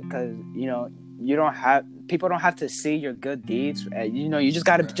about it, because people don't have to see your good deeds. You just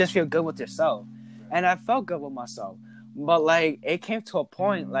gotta just feel good with yourself. And I felt good with myself. But, it came to a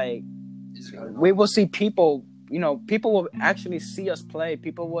point, we will see people, people will actually see us play.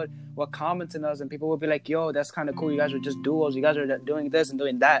 People would comment on us, and people would be like, yo, that's kind of cool. You guys are just duos. You guys are doing this and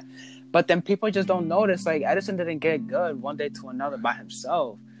doing that. But then people just don't notice, Edison didn't get good one day to another by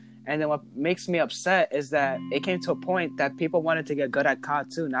himself. And then what makes me upset is that it came to a point that people wanted to get good at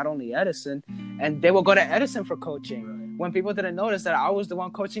COD too, not only Edison. And they will go to Edison for coaching. Right. When people didn't notice that I was the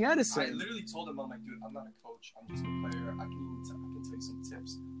one coaching Edison. I literally told him, I'm like, dude, I'm not a coach. I'm just a player. I can tell you some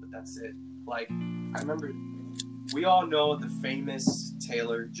tips, but that's it. I remember, we all know the famous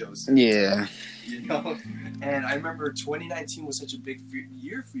Taylor Joseph. Yeah. And I remember 2019 was such a big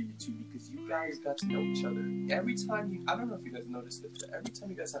year for you two, because you guys got to know each other. Every time I don't know if you guys noticed it, but every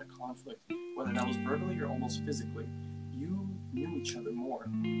time you guys had a conflict, whether that was verbally or almost physically, you knew each other more.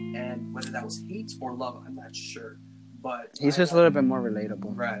 And whether that was hate or love, I'm not sure. But he's just a little bit more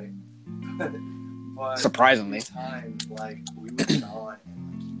relatable. Right. But surprisingly. every time, we would get on,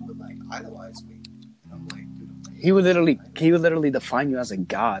 and he would idolize me. And I'm like, dude, he would literally define you as a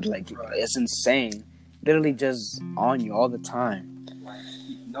god. Right. It's insane. Literally just on you all the time.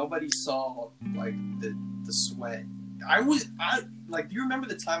 Nobody saw the the sweat. Like, do you remember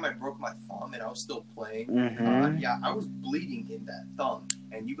the time I broke my thumb and I was still playing? Yeah, I was bleeding in that thumb,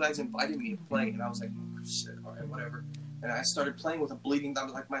 and you guys invited me to play, and I was like, oh, shit, all right, whatever. And I started playing with a bleeding thumb,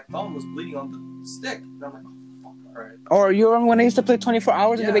 like my thumb was bleeding on the stick, and I'm like, oh, fuck, all right. Or you remember when I used to play 24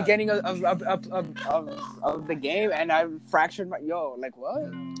 hours at the beginning of the game, and I fractured my like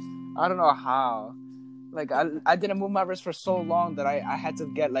what? I don't know how. Like I didn't move my wrist for so long that I had to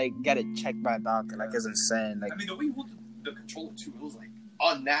get it checked by a doctor. Like, it's insane. Like, I mean, the way you hold the controller too, it was like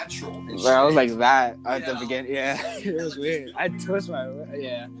unnatural. And I was like that at the beginning. Yeah, it was weird. I twist my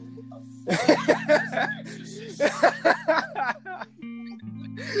yeah.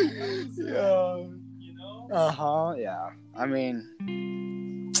 Yeah. You know? Yeah. I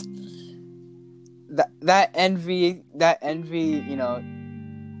mean, that envy, you know,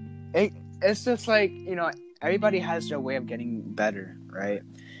 it's just like, you know, everybody has their way of getting better, right?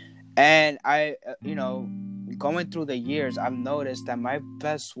 And I, you know, going through the years, I've noticed that my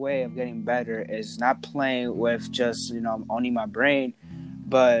best way of getting better is not playing with just, you know, owning my brain,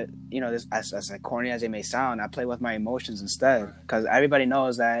 but, you know, this, as corny as it may sound, I play with my emotions instead. Because everybody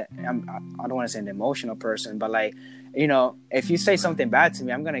knows that I don't want to say an emotional person, but like, you know, if you say something bad to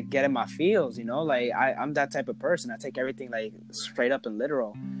me, I'm gonna get in my feels. You know, like I'm that type of person. I take everything like straight up and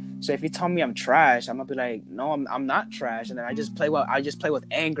literal. So if you tell me I'm trash, I'm gonna be like, no, I'm not trash. And then I just play with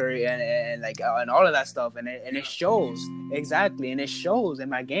anger and like and all of that stuff, and it shows exactly, and it shows in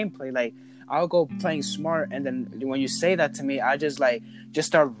my gameplay. Like, I'll go playing smart, and then when you say that to me, I just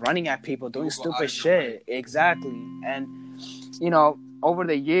start running at people, doing stupid shit. Exactly. And you know, over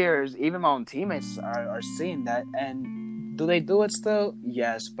the years, even my own teammates are seeing that. And do they do it still?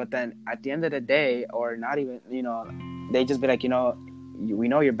 Yes. But then at the end of the day, or not even, you know, they just be like, you know, we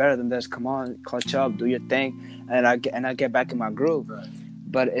know you're better than this. Come on, clutch up, do your thing, and I get back in my groove. Right.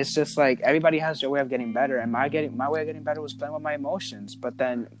 But it's just like everybody has their way of getting better, and my way of getting better was playing with my emotions. But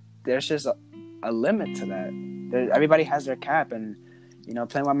then there's just a limit to that. Everybody has their cap, and you know,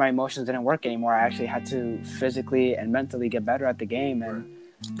 playing with my emotions didn't work anymore. I actually had to physically and mentally get better at the game, and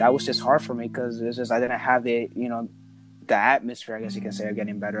that was just hard for me because it's just I didn't have the, you know, the atmosphere, I guess you can say, of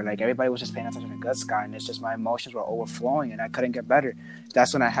getting better. Like, everybody was just paying attention to Good Sky, and it's just my emotions were overflowing, and I couldn't get better.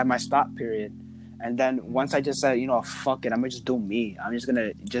 That's when I had my stop period. And then once I just said, you know, fuck it, I'm gonna just do me. I'm just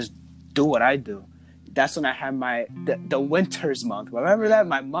gonna just do what I do. That's when I had the winter's month. Remember that?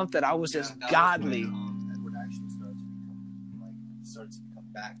 My month that I was just godly. Edward actually started to become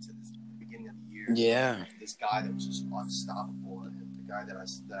back to this beginning of the year. Yeah. This guy that was just unstoppable, and the guy that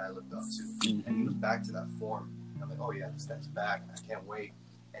I looked up to, and he was back to that form. And I'm like, oh yeah, this guy's back. I can't wait.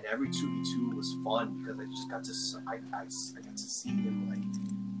 And every 2v2 was fun because I just got to see him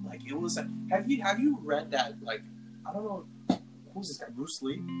like it was. Have you read that? Like, I don't know, who's this guy, Bruce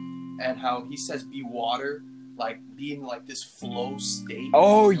Lee, and how he says be water, like be in like this flow state.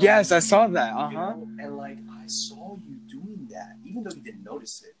 Oh, you know? Yes, I saw that. You know? And like, I saw you doing that, even though you didn't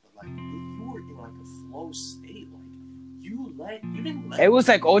notice it. But like, you were in like a flow state. Like, you didn't let. It was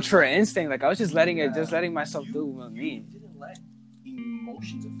like ultra instinct. Like, I was just letting myself do what me. You didn't let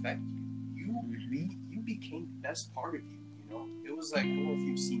emotions affect you. You became the best part of you. You know, it was like, I don't know if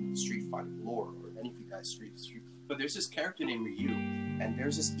you've seen Street Fighter lore or any of you guys Street. But there's this character named Ryu, and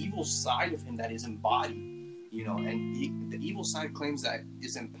there's this evil side of him that is embodied, you know, and the evil side claims that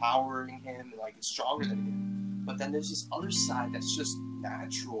is empowering him, like it's stronger than him. But then there's this other side that's just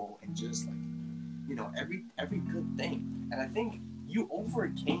natural and just like, you know, every good thing. And I think you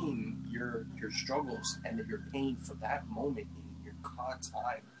overcame your struggles and your pain for that moment in your COD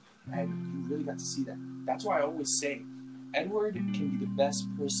time, and you really got to see that. That's why I always say, Edward can be the best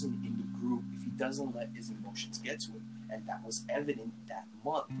person in the group if he doesn't let his emotions get to him. And that was evident that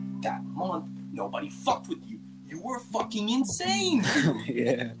month. That month, nobody fucked with you. You were fucking insane.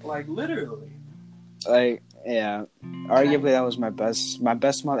 Yeah. Like, literally. Like, yeah. Arguably, that was my best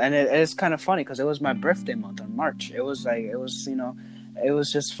month. And it's kind of funny because it was my birthday month in March. It was, you know, it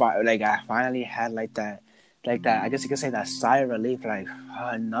was just fine. Like, I finally had like that, I guess you could say that sigh of relief. Like,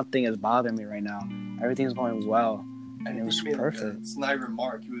 nothing is bothering me right now. Everything's going well. And it was perfect. It's not even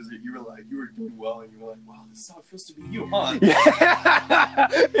Mark. You were doing well, and you were like, wow, this is how it feels to be you, huh? Yeah.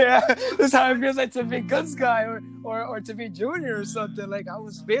 Yeah. This is how it feels like to be Good Guy or to be Junior or something. Like, I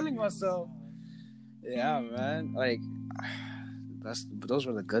was feeling myself. Yeah, man. Like, those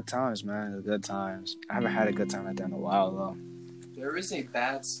were the good times, man. The good times. I haven't had a good time like that in a while, though. There is a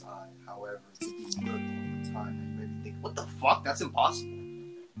bad side, however, to being good all the time. You maybe think, what the fuck? That's impossible.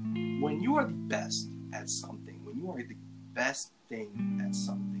 When you are the best at something, you are the best thing at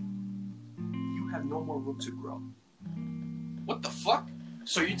something, you have no more room to grow. What the fuck?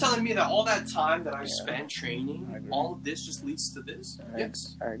 So you're telling me that all that time that I spent training, all of this just leads to this?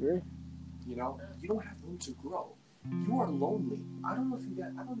 Yes. I agree. You know, you don't have room to grow. You are lonely. I don't know if you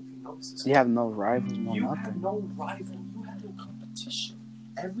notice this. You have no rivals, no you nothing. have no rival. You have no competition.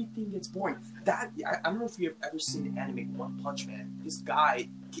 Everything gets boring. I don't know if you've ever seen the anime One Punch Man. This guy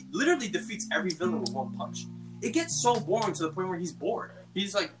literally defeats every villain with one punch. It gets so boring to the point where he's bored.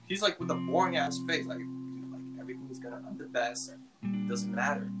 He's like with a boring ass face. Like, dude, like everything's I'm the best. It doesn't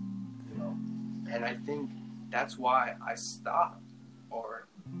matter, you know. And I think that's why I stopped, or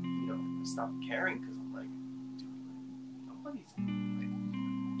I stopped caring, because I'm like, dude,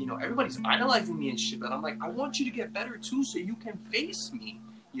 nobody's everybody's idolizing me and shit. But I'm like, I want you to get better too, so you can face me.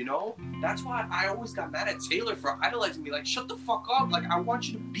 You know, that's why I always got mad at Taylor for idolizing me. Like, shut the fuck up. Like, I want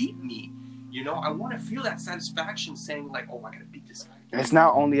you to beat me. You know, I want to feel that satisfaction saying, like, oh, I gotta beat this guy. It's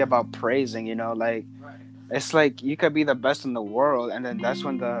not only about praising, like, right. It's like you could be the best in the world, and then that's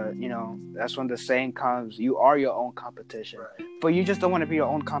when the saying comes, you are your own competition. Right. But you just don't want to be your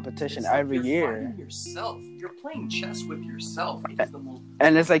own competition every year. You're fighting yourself. You're playing chess with yourself.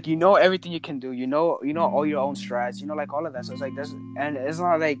 And it's like, everything you can do. You know all your own strats. Like all of that. So it's like this, and it's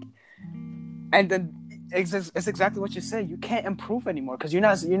not like, and then it's exactly what you said. You can't improve anymore because you're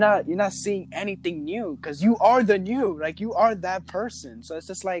not seeing anything new, because you are the new. Like, you are that person. So it's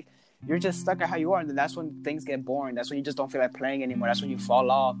just like, you're just stuck at how you are, and then that's when things get boring. That's when you just don't feel like playing anymore. That's when you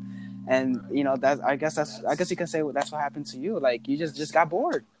fall off, and I guess you can say that's what happened to you. Like, you just got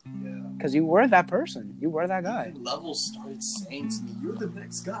bored, because you were that person, you were that guy. Even Levels started saying to me, "You're the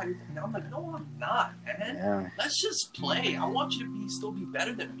next guy," and I'm like, "No, I'm not, man. Yeah. Let's just play. I want you to still be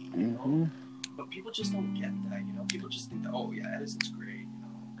better than me." You know? But people just don't get that. People just think that, oh yeah, Edison's great.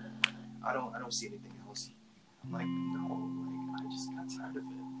 I don't see anything else. I'm like, no, like, I just got tired of it.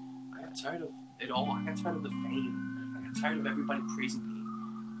 I got tired of it all. I got tired of the fame. I got tired of everybody praising me.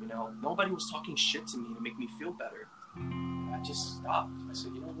 Nobody was talking shit to me to make me feel better. And I just stopped. I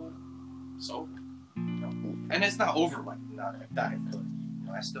said, you know what? It's over. And it's not over like that.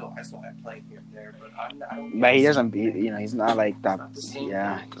 I still have playing here and there, but I don't. But he doesn't be. He's not like that.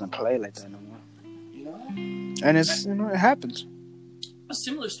 Yeah, doesn't play like that no more. And it's it happens. A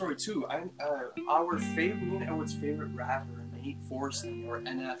similar story too. Our me and Edward's favorite rapper, Nate Forrest, or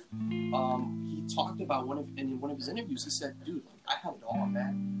NF, he talked about in one of his interviews. He said, "Dude, I had it all,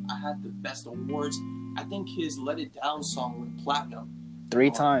 man. I had the best awards. I think his Let It Down song went platinum 3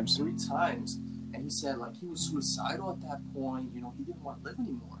 times. 3 times." And he said, like, he was suicidal at that point. He didn't want to live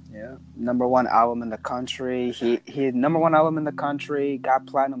anymore. Yeah, #1 album in the country. Exactly. He had #1 album in the country. Got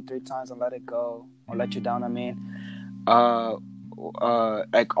platinum 3 times on Let It Go, or Let You Down. I mean,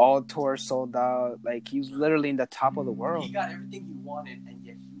 like, all tours sold out. Like, he was literally in the top of the world. He got everything he wanted, and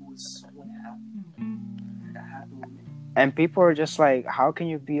yet he was so unhappy. That happened with me. And people are just like, how can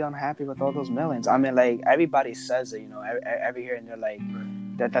you be unhappy with all those millions? I mean, like, everybody says it, every year, and they're like,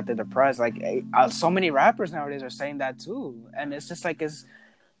 that they're depressed. Like, so many rappers nowadays are saying that too, and it's just like,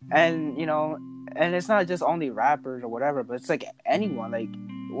 and it's not just only rappers or whatever, but it's like anyone. Like,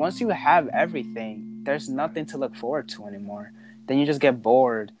 once you have everything, there's nothing to look forward to anymore. Then you just get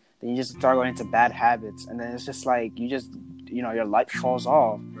bored. Then you just start going into bad habits, and then it's just like your light falls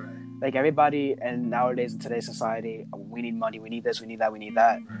off. Right. Like, everybody, and nowadays in today's society, we need money, we need this, we need that, we need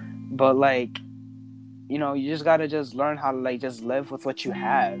that. But like, you just gotta just learn how to, like, just live with what you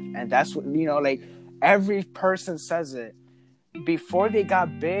have. And that's what, like, every person says it. Before they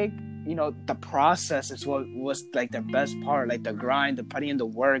got big, the process is what was, like, the best part. Like, the grind, the putting in the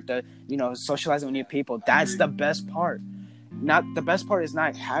work, the, socializing with new people. That's the best part. Not the best part is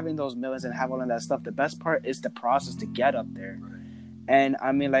not having those millions and have all of that stuff. The best part is the process to get up there. And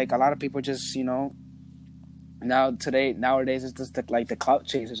I mean, like, a lot of people just, nowadays it's just like the clout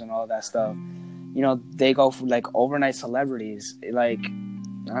chasers and all that stuff. They go for, like, overnight celebrities. Like,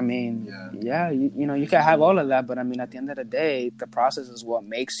 I mean, you can have all of that, but I mean, at the end of the day, the process is what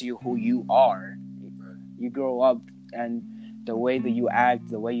makes you who you are. You grow up, and the way that you act,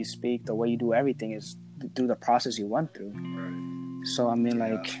 the way you speak, the way you do everything is through the process you went through. Right. So I mean,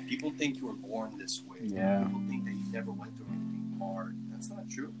 like, people think you were born this way. Yeah. People think that you never went through anything hard. That's not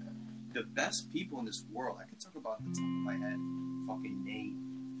true, man. The best people in this world, I can talk about at the top of my head, fucking Nate,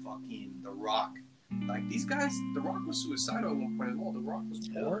 fucking The Rock. Like, these guys, The Rock was suicidal at one point as well. The Rock was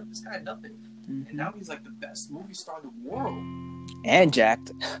poor. This guy had nothing. Mm-hmm. And now he's like the best movie star in the world. And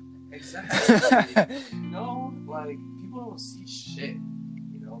jacked. Exactly. Like, people don't see shit.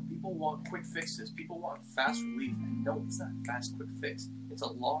 People want quick fixes. People want fast relief. And no, it's not a fast, quick fix. It's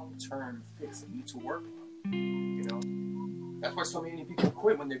a long-term fix that you need to work on. That's why so many people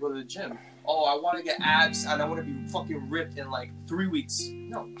quit when they go to the gym. Oh, I want to get abs and I want to be fucking ripped in like 3 weeks.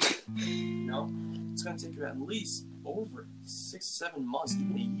 No. You know? It's going to take you at least over 6, 7 months,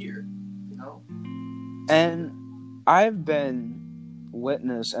 even a year. You know? And I've been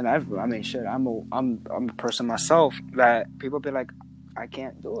witness, and I'm a person myself that people be like, I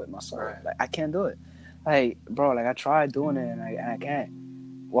can't do it myself. Right. Like, I can't do it. Like, bro, like I tried doing it and I can't.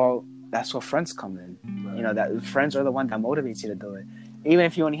 Well, that's where friends come in. Right. You know, that friends are the one that motivates you to do it. Even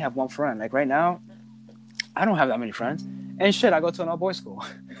if you only have one friend. Like right now, I don't have that many friends. And shit, I go to an all-boys school.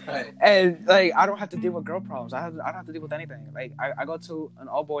 Right. And like I don't have to deal with girl problems. I don't have to deal with anything. Like I go to an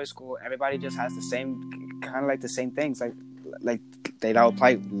all-boys school. Everybody just has the same kind of like the same things. Like they all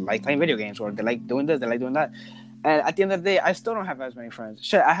like playing video games, or they like doing this, they like doing that. And at the end of the day, I still don't have as many friends.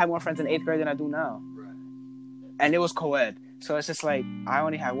 Shit, I had more friends in 8th grade than I do now. Right. And it was co-ed. So it's just like, I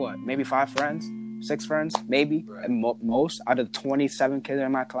only have maybe 5 friends, 6 friends, maybe, Right. at most, out of 27 kids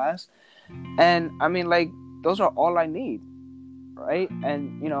in my class. And I mean, like, those are all I need, right?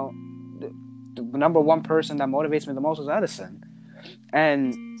 And, you know, the number one person that motivates me the most is Edison.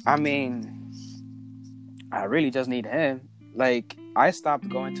 And, I mean, I really just need him. Like, I stopped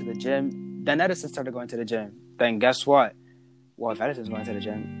going to the gym, then Edison started going to the gym. Then guess what? Well, if Edison's going to the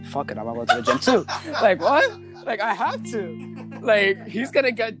gym, fuck it, I'm gonna go to the gym too. Like, what? Like, I have to. Like, he's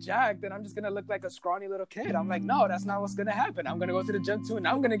gonna get jacked, and I'm just gonna look like a scrawny little kid. I'm like, no, that's not what's gonna happen. I'm gonna go to the gym too, and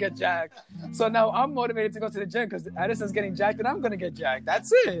I'm gonna get jacked. So now I'm motivated to go to the gym because Edison's getting jacked, and I'm gonna get jacked.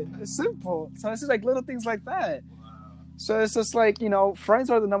 That's it. It's simple. So it's just like little things like that. So it's just like, you know,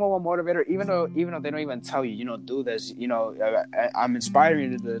 friends are the number one motivator, even though they don't even tell you, you know, do this, you know, I'm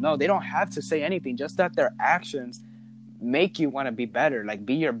inspiring you to do it. No, they don't have to say anything, just that their actions make you want to be better, like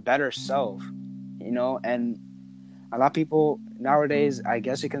be your better self, you know. And a lot of people nowadays, I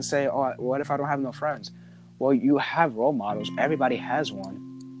guess you can say, oh, what if I don't have no friends? Well, you have role models. Everybody has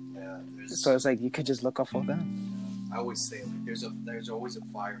one. Yeah. So it's like you could just look up for them. I always say, like, there's always a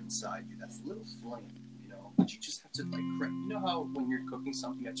fire inside you that's a little flame, you know, but you just have to, like, crank. You know how when you're cooking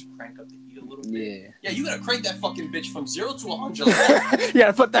something, you have to crank up the heat a little bit? Yeah, you gotta crank that fucking bitch from 0 to 100.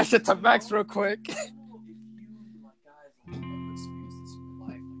 Yeah, put that shit to max real quick. If you, like, guys, like, ever experience this in your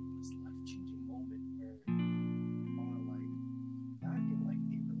life, like, this life-changing moment where you are, like, not in, like,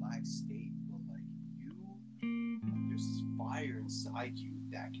 a relaxed state, but, like, there's this fire inside you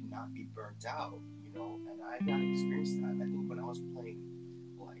that cannot be burnt out, you know. And I got to experience that. I think when I was playing,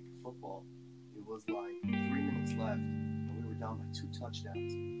 like, football, it was like 3 minutes left, and we were down by 2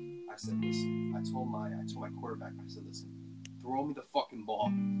 touchdowns. I said, listen, I told my quarterback, I said, listen, throw me the fucking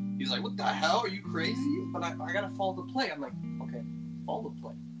ball. He's like, what the hell? Are you crazy? But I gotta follow the play. I'm like, okay, follow the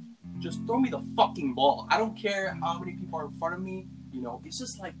play. Just throw me the fucking ball. I don't care how many people are in front of me. You know, it's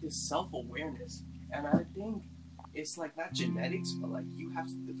just like this self-awareness. And I think it's like not genetics, but like you have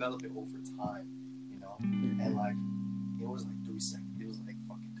to develop it over time, you know? And like, it was like 3 seconds. It was like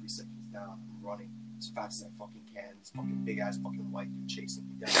fucking 3 seconds down. I'm running as fast as I fucking can. This fucking big ass fucking white dude chasing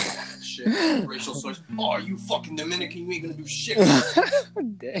me down. Fucking shit. Racial slurs. Oh, are you fucking Dominican? You ain't gonna do shit.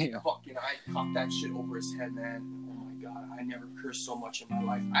 Damn. Fucking, I caught that shit over his head, man. Oh my god, I never cursed so much in my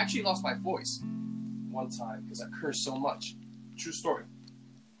life. I actually lost my voice one time because I cursed so much. True story.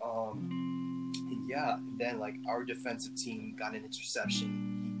 And yeah, and then like our defensive team got an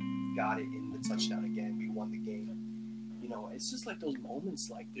interception. He got it in the touchdown again. We won the game. You know, it's just like those moments,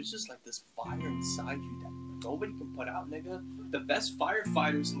 like there's just like this fire inside you that nobody can put out, nigga. The best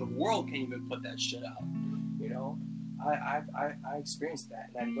firefighters in the world can't even put that shit out. You know, I experienced that,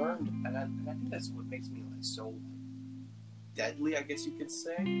 and I learned, and I think that's what makes me like so deadly, I guess you could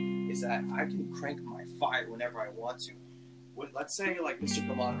say, is that I can crank my fire whenever I want to. Let's say, like Mr.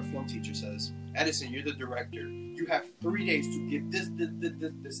 Kamal, our film teacher, says, Edison, you're the director. You have 3 days to give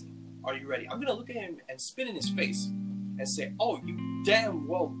this. Are you ready? I'm gonna look at him and spit in his face and say, "Oh, you damn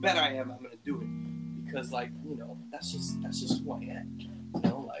well bet I am. I'm gonna do it," because, like, you know, that's just who I am. You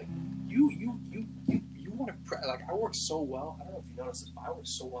know, like you want to like I work so well. I don't know if you noticed this, but I work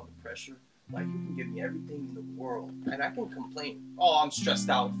so well under pressure. Like you can give me everything in the world, and I can complain. Oh, I'm stressed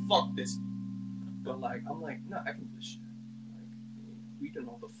out. Fuck this. But like I'm like, no, I can do this shit. You don't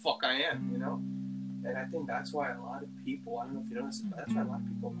know who the fuck I am, you know? And I think that's why a lot of people, I don't know if you notice, but that's why a lot of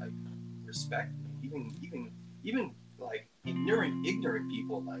people like respect me. Even like ignorant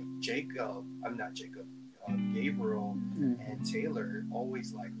people like Gabriel and Taylor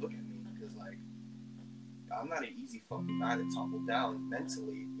always like look at me because like I'm not an easy fucking guy to topple down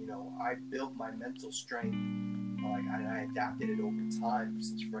mentally. You know, I built my mental strength, like, and I adapted it over time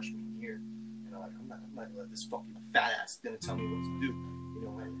since freshman year. I'm not gonna let this fucking fat ass gonna tell me what to do, you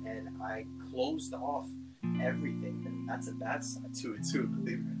know. And I closed off everything, and that's a bad side to it too,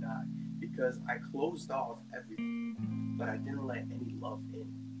 believe it or not, because I closed off everything, but I didn't let any love in.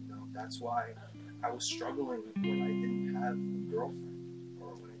 That's why I was struggling when I didn't have a girlfriend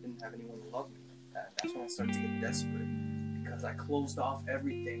or when I didn't have anyone to love me. That's when I started to get desperate because I closed off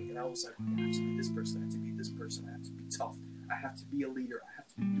everything, and I was like, I have to be this person, I have to be this person, I have to be tough, I have to be a leader, I have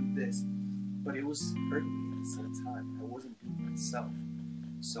to do this. But it was hurting me at the same time. I wasn't being myself.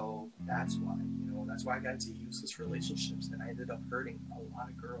 So that's why, I got into useless relationships, and I ended up hurting a lot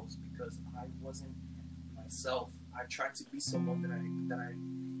of girls because I wasn't myself. I tried to be someone that I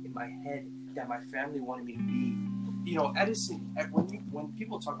in my head, that my family wanted me to be. Edison. When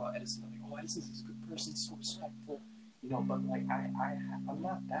people talk about Edison, they're like, "Oh, Edison's a good person, so respectful." But like I'm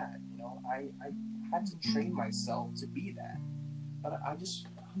not that. I had to train myself to be that. But I'm just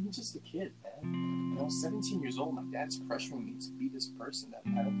a kid, man. 17 years old, my dad's pressuring me to be this person that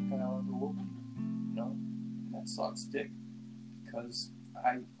I don't think I'll ever will be. And that sucks dick because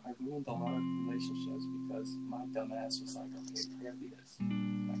I ruined a lot of relationships because my dumb ass was like, okay, I gotta be this. I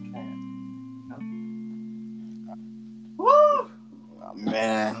can't. Woo! Oh,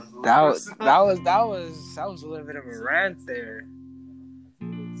 man, that was a little bit of a rant there.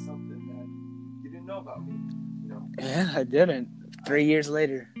 It's something that you didn't know about me. Yeah, I didn't. 3 years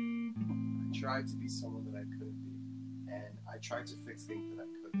later. I tried to be someone that I couldn't be, and I tried to fix things that I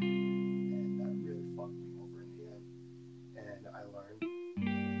couldn't, and that really fucked me over in the end. And I learned,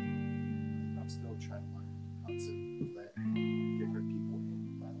 and I'm still trying to learn how to let different people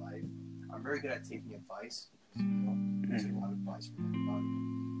in my life. I'm very good at taking advice, I take a lot of advice from everybody.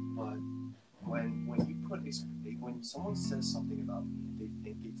 But when someone says something about me and they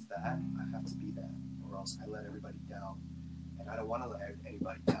think it's that, I have to be that, or else I let everybody down. And I don't want to let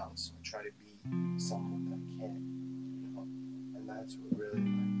anybody down, so I try to be someone that I can, and that's what really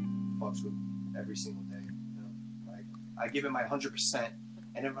fucks with every single day. Like I give it my 100%,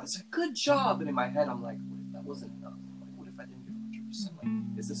 and everyone's like, "Good job," and in my head I'm like, "What if that wasn't enough? Like, what if I didn't give 100%?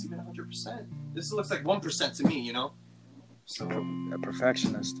 Like, is this even 100%? This looks like 1% to me, So a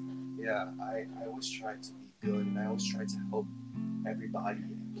perfectionist. Yeah, I always try to be good, and I always try to help everybody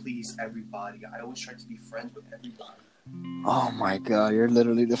and please everybody. I always try to be friends with everybody. Oh my god, you're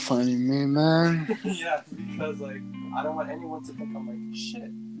literally defining me, man. Yeah, because I don't want anyone to think I'm like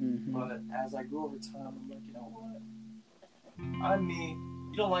shit. Mm-hmm. But as I grew over time, I'm like, you know what? I'm me.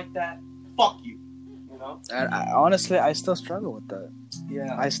 You don't like that? Fuck you. And honestly, I still struggle with that.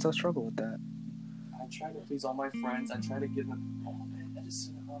 Yeah. I still struggle with that. I try to please all my friends. I try to give them. Oh man,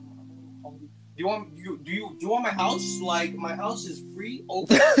 Edison, I'm a little hungry. Do you want my house? Like my house is free,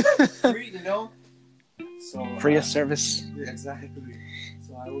 open, free. So free of service. Yeah, exactly.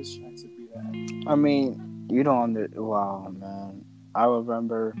 So I always try to be that. I mean, you don't wow, man. I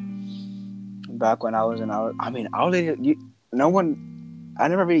remember back when I was in our lady. I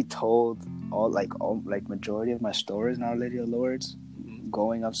never really told all majority of my stories in Our Lady of Lourdes,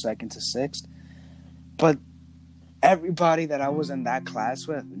 going up 2nd to 6th. But everybody that I was in that class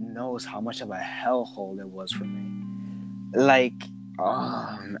with knows how much of a hellhole it was for me.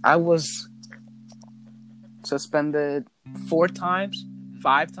 I was suspended 4 times,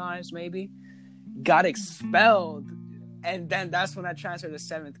 5 times maybe, got expelled, and then that's when I transferred to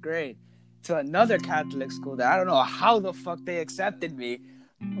 7th grade to another Catholic school that I don't know how the fuck they accepted me,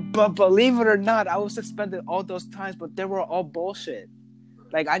 but believe it or not, I was suspended all those times, but they were all bullshit.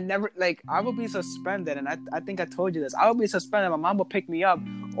 I would be suspended, and I think I told you this, I would be suspended, my mom would pick me up,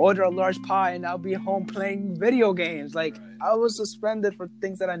 order a large pie, and I'll be home playing video games. I was suspended for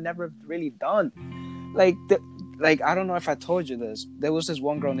things that I never really done. I don't know if I told you this. There was this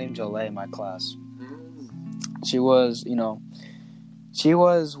one girl named Jolie in my class. She was, she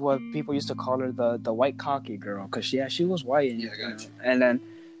was what people used to call her the white cocky girl, because she was white. Yeah, I got you. And then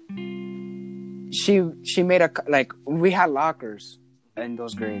she made we had lockers in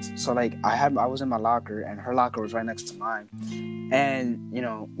those grades. So I was in my locker, and her locker was right next to mine. And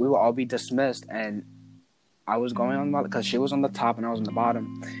we would all be dismissed, and I was going on because she was on the top and I was on the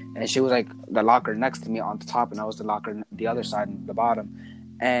bottom, and she was the locker next to me on the top, and I was the locker the other side on the bottom,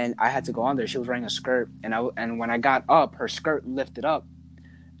 and I had to go on there. She was wearing a skirt, and when I got up, her skirt lifted up,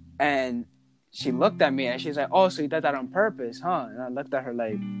 and she looked at me and she's like, "Oh, so you did that on purpose, huh?" And I looked at her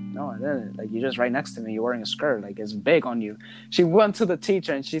like, "No, I didn't. You're just right next to me. You're wearing a skirt. It's big on you." She went to the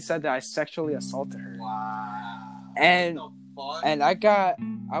teacher and she said that I sexually assaulted her. Wow. And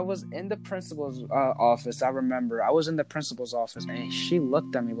I was in the principal's office. I remember I was in the principal's office, and she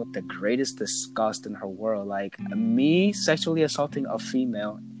looked at me with the greatest disgust in her world. Me sexually assaulting a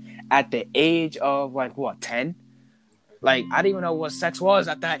female at the age of 10? Like, I didn't even know what sex was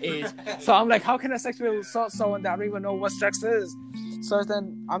at that age. So I'm like, how can I sexually assault someone that I don't even know what sex is? So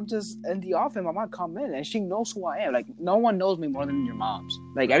then I'm just in the office. My mom come in and she knows who I am. Like, no one knows me more than your moms.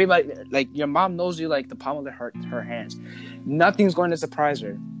 Like, everybody, like, your mom knows you like the palm of her hands. Nothing's going to surprise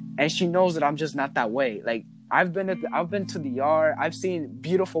her. And she knows that I'm just not that way. Like, I've been to the yard. I've seen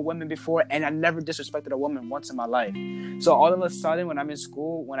beautiful women before, and I never disrespected a woman once in my life. So all of a sudden, when I'm in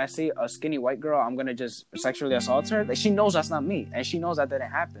school, when I see a skinny white girl, I'm gonna just sexually assault her. Like, she knows that's not me, and she knows that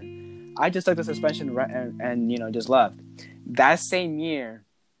didn't happen. I just took the suspension and just left. That same year,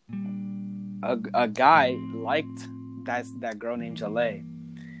 a guy liked that girl named Jaleh,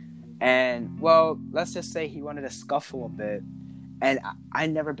 and well, let's just say he wanted to scuffle a bit. And I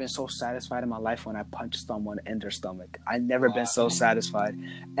never been so satisfied in my life when I punched someone in their stomach. I never been so satisfied.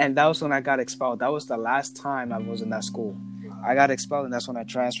 And that was when I got expelled. That was the last time I was in that school. I got expelled, and that's when I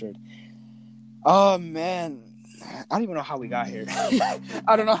transferred. Oh, man. I don't even know how we got here.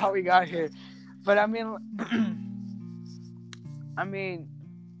 I don't know how we got here. But I mean,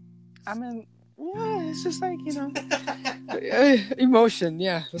 yeah, it's just like, emotion.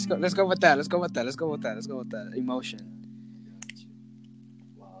 Yeah, let's go with that. Emotion.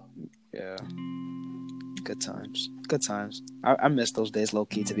 Yeah. Good times. I miss those days low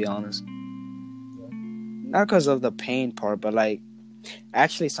key, to be honest. Not because of the pain part, but like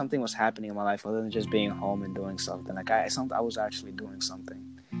actually something was happening in my life other than just being home and doing something. Like I was actually doing something.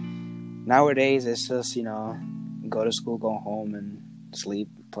 Nowadays it's just, go to school, go home and sleep,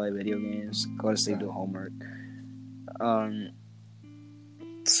 play video games, go to sleep, do homework.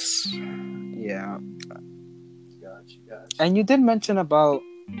 Yeah. Gotcha. And you did mention about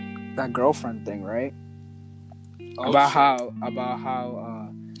that girlfriend thing, right? About how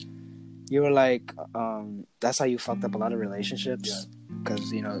you were like, that's how you fucked up a lot of relationships,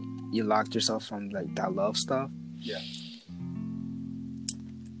 because you locked yourself from like that love stuff. Yeah.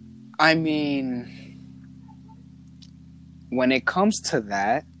 I mean, when it comes to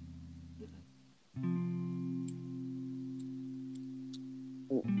that,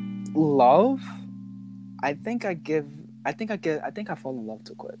 love, I think I fall in love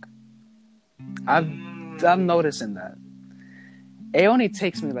too quick. I'm noticing that. It only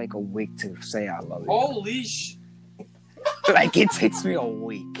takes me like a week to say I love you. Holy sh! Like, it takes me a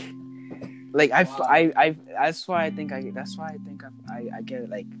week. Like, I that's why I think I get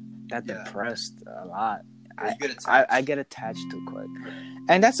like that depressed a lot. I get attached too quick,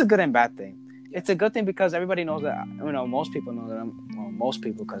 and that's a good and bad thing. It's a good thing because everybody knows that, most people know that most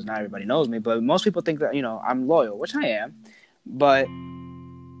people, because not everybody knows me, but most people think that, I'm loyal, which I am, but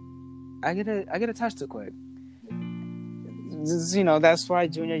I get attached too quick. That's why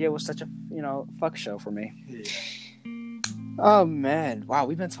junior year was such a, fuck show for me. Yeah. Oh man, wow,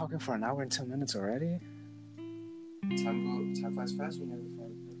 we've been talking for an hour and 2 minutes already. Time flies fast when you're having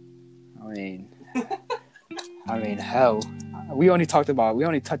fun. I mean, hell, we only touched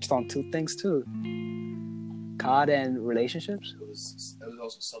on 2 things too. COD and relationships. It was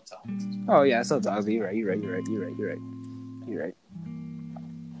also subtopics. Oh yeah, subtopics. You're right.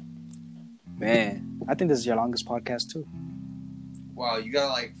 Man, I think this is your longest podcast too. Wow, you gotta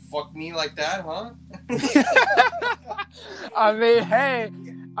like fuck me like that, huh? I mean, hey,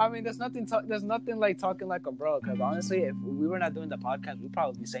 there's nothing like talking like a bro. Because honestly, if we were not doing the podcast, we'd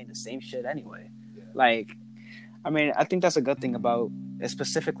probably be saying the same shit anyway. Yeah. Like, I think that's a good thing about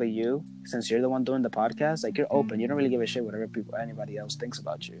specifically you, since you're the one doing the podcast. Like, you're open. You don't really give a shit whatever anybody else thinks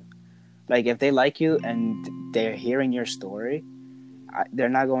about you. Like, if they like you and they're hearing your story, they're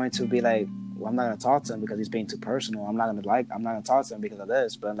not going to be like, well, I'm not going to talk to him because he's being too personal. I'm not going to talk to him because of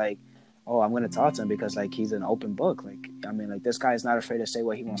this. But like, oh, I'm going to talk to him because like he's an open book. Like, this guy is not afraid to say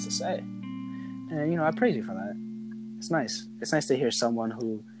what he wants to say. And, I praise you for that. It's nice. It's nice to hear someone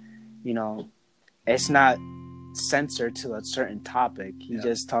who, it's not censored to a certain topic. He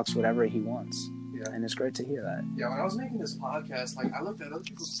just talks whatever he wants. Yeah. And it's great to hear that. Yeah, when I was making this podcast, like, I looked at other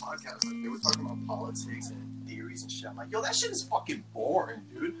people's podcasts, like, they were talking about politics and theories and shit. I'm like, yo, that shit is fucking boring,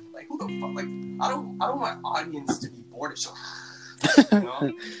 dude. Like, who the fuck? Like, I don't want my audience to be bored as shit.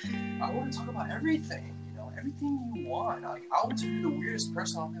 I want to talk about everything, everything you want. Like, I'll interview the weirdest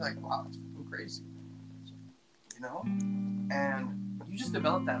person. I'll be like, wow, that's fucking crazy. And you just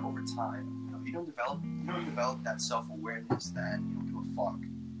develop that over time. You don't develop that self-awareness that you don't give a fuck.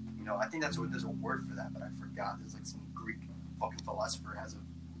 I think there's a word for that, but I forgot. There's like some Greek fucking philosopher has a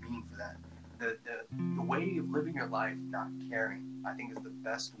meaning for that. The way of living your life not caring, I think, is the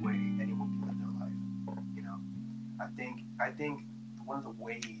best way anyone can live their life. I think one of the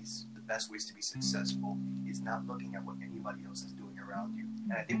best ways to be successful is not looking at what anybody else is doing around you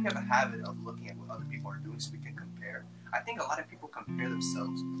And I think we have a habit of looking at what other people are doing so we can compare. I think a lot of people compare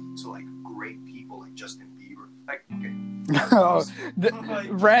themselves to like great people like Justin Bieber. Like, okay.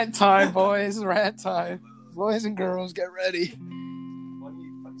 Rant time, boys. Rant time. Boys and girls, get ready.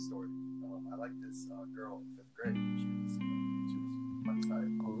 Funny story. I like this girl in 5th grade. She was my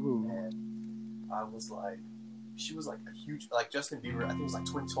type. Ooh. And I was like, she was like a huge, like Justin Bieber, I think it was like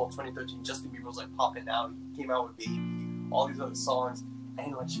 2012, 2013, Justin Bieber was like popping out, he came out with Baby, all these other songs,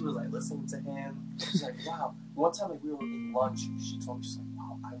 and like she was like listening to him, she's like, wow, one time like we were in lunch, she told me, she's like,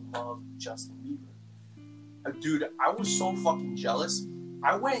 wow, I love Justin Bieber. Dude, I was so fucking jealous,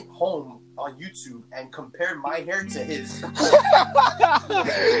 I went home on YouTube and compared my hair to his.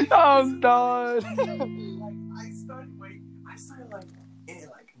 Oh, God. I started like,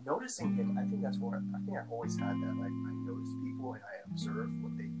 noticing him. I think that's where I think I've always had that. Like I notice people and I observe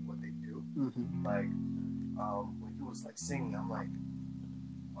what they do. Mm-hmm. Like when he was like singing, I'm like,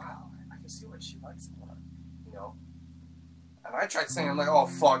 wow, I can see why she likes him a lot, you know. And I tried singing, I'm like, oh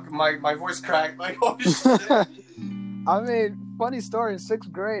fuck, my voice cracked. Like, oh shit. I mean, funny story. In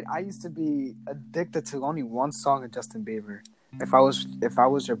 6th grade, I used to be addicted to only one song of Justin Bieber. If I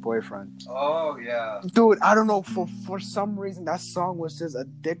was your boyfriend. Oh yeah. Dude, I don't know, for some reason that song was just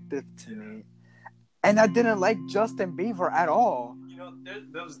addictive to me. And I didn't like Justin Bieber at all. You know,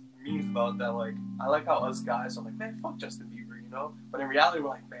 there was memes about that, like, I like how us guys are like, man, fuck Justin Bieber, you know? But in reality we're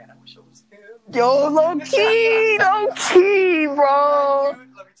like, man, I wish it was him. Yo, low key, bro.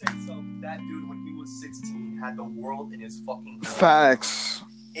 Dude, let me tell you something. That dude when he was 16 had the world in his fucking hands. Facts.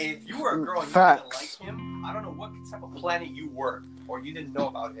 If you were a girl and you didn't like him, I don't know what type of planet you were, or you didn't know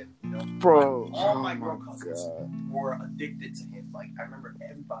about him, you know? Bro. Like, all my girl cousins were addicted to him. Like, I remember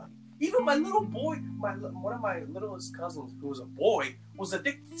everybody. Even my little boy, one of my littlest cousins, who was a boy, was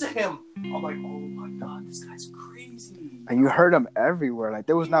addicted to him. I'm like, oh my god, this guy's crazy. And you heard him everywhere. Like,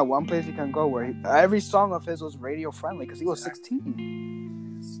 there was not one place you can go where every song of his was radio friendly because he was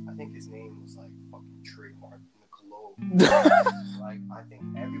 16. I think his name was like fucking trademark in the globe. Like, I think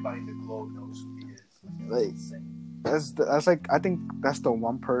everybody in the globe knows who he is. That's like, I think that's the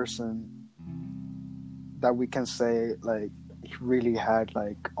one person that we can say, like, he really had,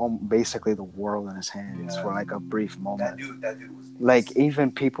 like, basically the world in his hands for, like, a brief moment. That dude was... Like,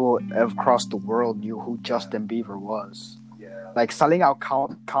 even people across the world knew who Justin Bieber was. Yeah. Like, selling out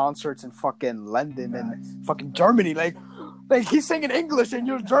concerts in fucking London and fucking Germany. Like, he's singing English and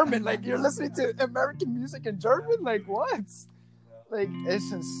you're German. Like, you're listening to American music in German? Like, what? Like,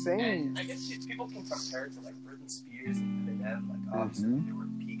 it's insane. And I guess people can compare it to, like, Britney Spears and Eminem. Like, obviously, they were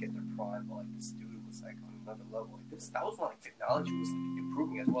peak at their prime, but, like, this dude was, like, on another level. Like, that was when, like, technology was, like,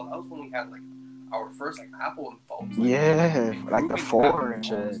 improving as well. That was when we had, like, our first, like, Apple phones. Like, like the 4 and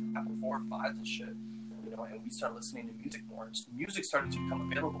shit. Apple 4, 5 and shit. You know, and we started listening to music more. Music started to become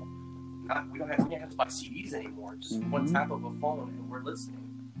available. We don't have to buy CDs anymore. Just one tap of a phone and we're listening.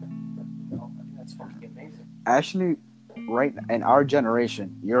 You know, I think that's fucking amazing. Actually, right in our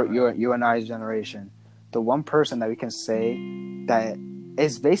generation, you and I's generation, the one person that we can say that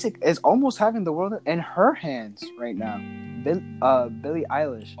is almost having the world in her hands right now. Billie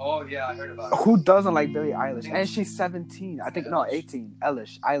Eilish. Oh yeah, I heard about it. Who doesn't like Billie Eilish? And she's 17. I think 18.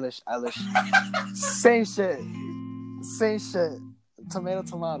 Eilish. Same shit. Tomato.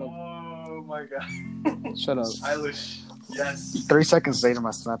 Oh my god. Shut up. Eilish. Yes. 3 seconds later,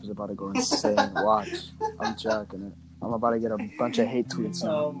 my Snap is about to go insane. Watch. I'm jacking it. I'm about to get a bunch of hate tweets.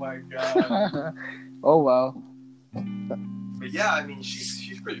 Oh my god. Oh well. But yeah, I mean,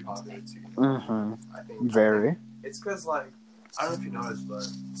 she's pretty popular too. Mm-hmm. I think very. It's because, like, I don't know if you noticed, but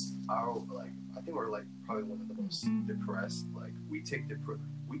I think we're like probably one of the most depressed. Like, we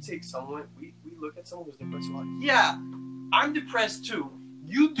look at someone who's depressed, we're like, yeah, I'm depressed too.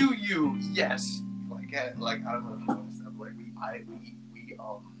 You do you, yes. Like I don't know if you noticed that, but like we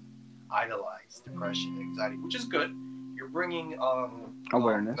idolize depression and anxiety, which is good. You're bringing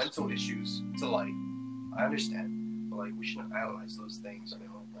awareness, mental issues to light. I understand, but like we shouldn't idolize those things. You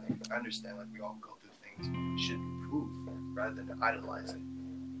know, like I understand, like we all go through things, but we should improve rather than idolize it.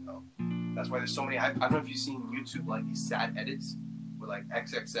 You know, that's why there's so many. I don't know if you've seen YouTube like these sad edits with like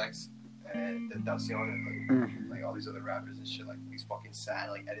XXX and Tentacion and like all these other rappers and shit, like these fucking sad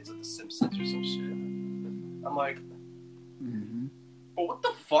like edits of The Simpsons or some shit. I'm like, but what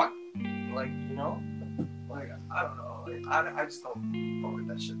the fuck? Like, you know, like I don't know. Like I just don't fuck with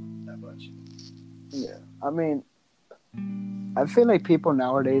that shit that much. Yeah, I mean, I feel like people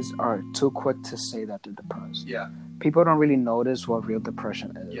nowadays are too quick to say that they're depressed. Yeah. People don't really notice what real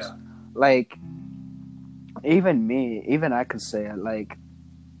depression is. Yeah. Like, even I can say it. Like,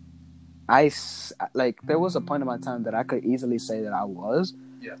 there was a point in my time that I could easily say that I was.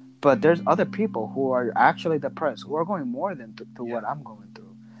 Yeah. But there's other people who are actually depressed, who are going more than through what I'm going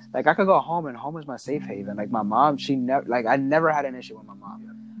through. Like, I could go home, and home is my safe haven. Like, my mom, I never had an issue with my mom.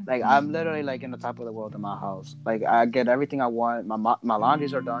 Like, I'm literally, like, in the top of the world in my house. Like, I get everything I want. My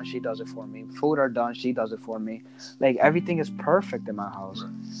laundries are done. She does it for me. Food are done. She does it for me. Like, everything is perfect in my house.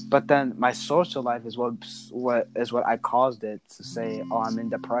 But then my social life is what I caused it to say, oh, I'm in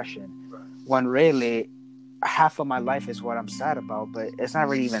depression. When really, half of my life is what I'm sad about. But it's not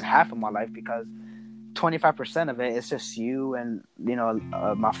really even half of my life, because 25% of it is just you and,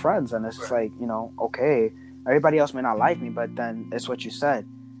 my friends. And it's just like, okay, everybody else may not like me, but then it's what you said.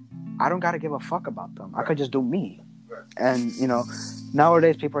 I don't got to give a fuck about them. I could just do me. And,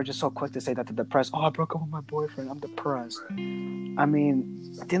 nowadays people are just so quick to say that they're depressed. Oh, I broke up with my boyfriend, I'm depressed. I mean,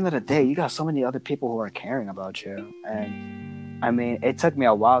 at the end of the day, you got so many other people who are caring about you. And, I mean, it took me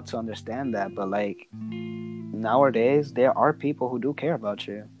a while to understand that. But, like, nowadays, there are people who do care about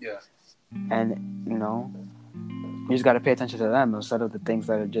you. Yeah. And, you just got to pay attention to them instead of the things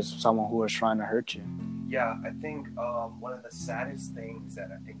that are just someone who is trying to hurt you. Yeah, I think one of the saddest things that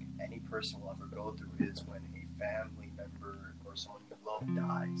I think any person will ever go through is when a family member or someone you love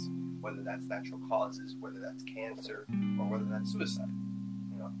dies, whether that's natural causes, whether that's cancer, or whether that's suicide.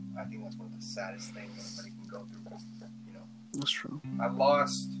 I think that's one of the saddest things anybody can go through. That's true. I'm going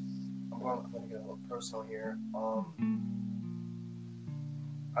to get a little personal here.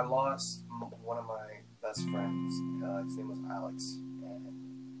 I lost one of my best friends. His name was Alex,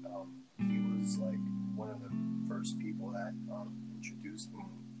 and he was like one of the first people that introduced me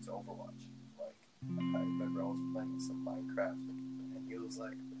to Overwatch. Like, I remember I was playing some Minecraft, and he was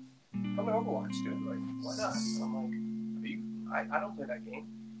like, "Come to Overwatch, dude. Like, why not?" And I'm like, I don't play that game,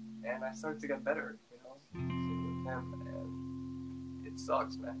 and I started to get better, with him, and it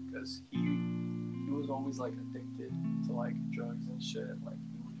sucks, man, because he was always like addicted to like drugs and shit. Like,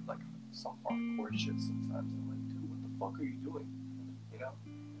 he would do like some hardcore shit sometimes. I'm like, dude, what the fuck are you doing?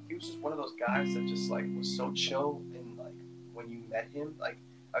 He was just one of those guys that just like was so chill, and like when you met him, like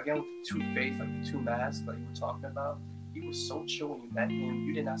again with the two face, like the two masks that you were talking about, he was so chill when you met him.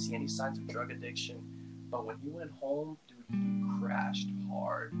 You did not see any signs of drug addiction, but when he went home, dude, he crashed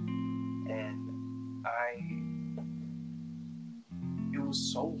hard, and it was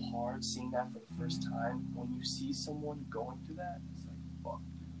so hard seeing that for the first time. When you see someone going through that, it's like, fuck,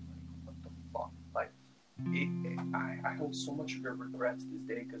 dude, like what the fuck, like. I hold so much regret to this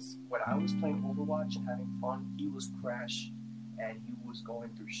day, because when I was playing Overwatch and having fun, he was crash and he was going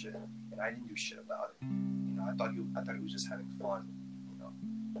through shit, and I didn't do shit about it. I thought he was just having fun,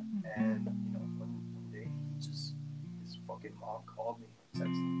 And one day his fucking mom called me, texted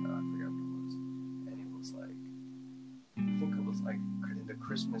me, I forget what it was, and it was like, I think it was like in the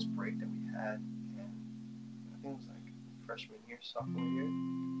Christmas break that we had, and I think it was like freshman year, sophomore year,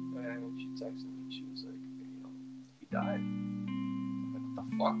 and she texted me. She was like, he died. I'm like, what the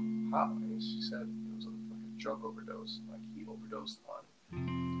fuck? How? And she said it was like a drug overdose. Like, he overdosed on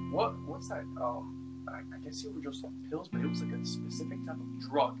what's that? I guess he overdosed on pills, but it was like a specific type of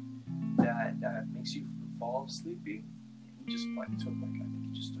drug that makes you fall sleepy. And he just like took like, I think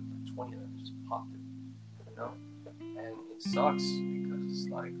he just took like 20 of them and just popped it. And it sucks, because it's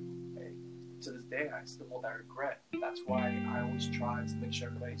like, hey, to this day I still hold that regret. That's why I always try to make sure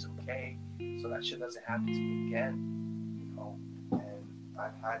everybody's okay, so that shit doesn't happen to me again. And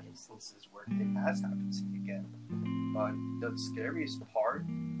I've had instances where it has happened to me again. But the scariest part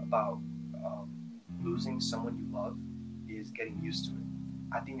about losing someone you love is getting used to it.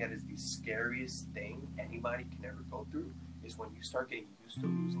 I think that is the scariest thing anybody can ever go through, is when you start getting used to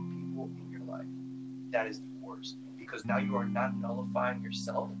losing people in your life. That is the worst, because now you are not nullifying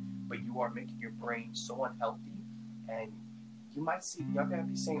yourself, but you are making your brain so unhealthy. And you might see, you're going to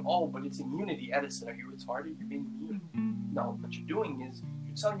be saying, oh, but it's immunity, Edison. Are you retarded? You're being immune. No, what you're doing is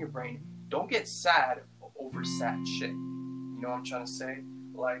you're telling your brain, don't get sad over sad shit. You know what I'm trying to say?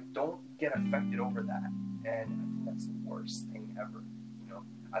 Like, don't get affected over that. And I think that's the worst thing ever.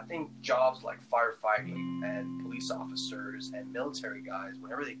 I think jobs like firefighting and police officers and military guys,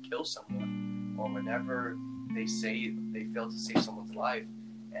 whenever they kill someone, or whenever they fail to save someone's life,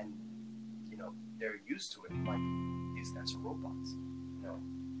 and they're used to it, like, these guys are robots.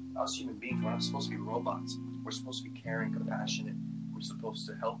 Us human beings, we're not supposed to be robots. We're supposed to be caring, compassionate. We're supposed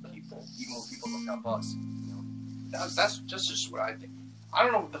to help people, even when people don't help us. That's just what I think. I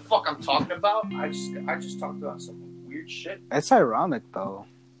don't know what the fuck I'm talking about. I just talked about some weird shit. It's ironic though.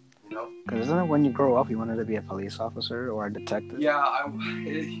 Because isn't it when you grow up you wanted to be a police officer or a detective? Yeah, I want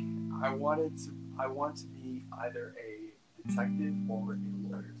to be either a detective or a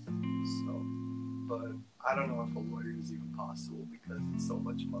lawyer. So but I don't know if a lawyer is even possible because it's so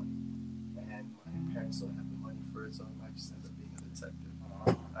much money, and my parents don't have the money for it, so I might just end up being a detective.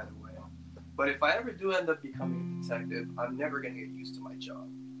 Either way. But if I ever do end up becoming a detective, I'm never gonna get used to my job.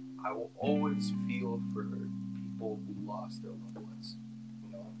 I will always feel for people who lost their loved ones.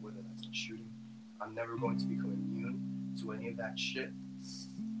 You know, whether that's a shooting. I'm never going to become immune to any of that shit.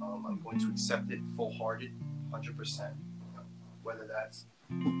 I'm going to accept it full-hearted, 100%. You know, whether that's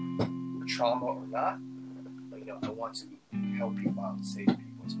trauma or not, but, you know, I want to help people out and save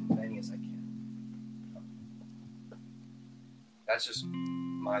people as many as I can. That's just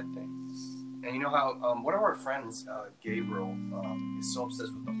my thing. And you know how one of our friends, Gabriel, is so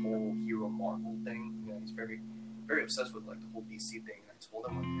obsessed with the whole hero Marvel thing. You know, he's very, very obsessed with like the whole DC thing. And I told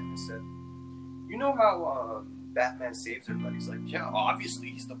him one day, I said, you know how Batman saves everybody? He's like, yeah, obviously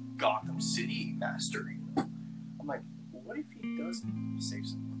he's the Gotham City master. You know? I'm like, well, what if he does save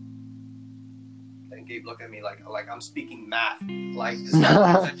someone? And Gabe looked at me like I'm speaking math. Like this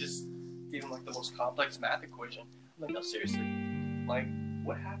I just gave him like the most complex math equation. I'm like, no, seriously. Like,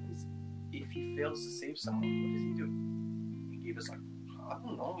 what happens if he fails to save someone? What does he do? He gave us like, I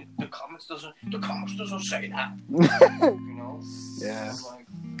don't know. The comics doesn't say that. You know? Yeah. I'm like,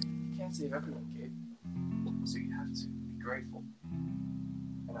 you can't save everyone, Gabe. So you have to be grateful.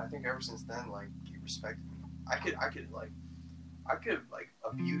 And I think ever since then, like, he respected me. I could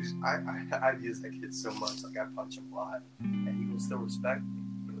abuse. I abuse that kid so much. Like, I punch him a lot, and he will still respect me.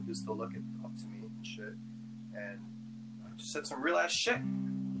 He'll still look up to me and shit. And I just said some real ass shit.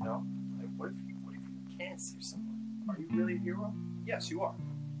 You know, like, what if you can't save someone? Are you really a hero? Yes, you are.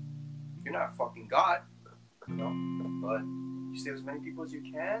 You're not a fucking god. You know, but you save as many people as you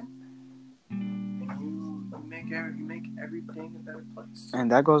can, and you make everything a better place.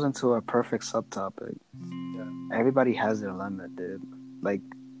 And that goes into a perfect subtopic. Yeah. Everybody has their limit, dude. Like,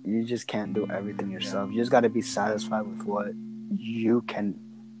 you just can't do everything yourself. You just got to be satisfied with what you can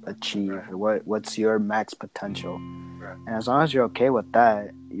achieve. Right. What's your max potential. Right. And as long as you're okay with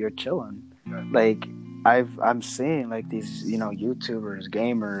that, you're chilling. Right. Like, I'm seeing like these, you know, YouTubers,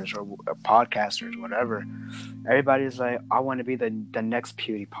 gamers, or podcasters, whatever. Everybody's like, I want to be the next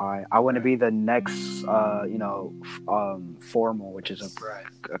PewDiePie. I want to be the next, Formal, which is a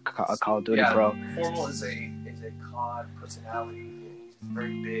Call of Duty pro. Formal is a COD personality. He's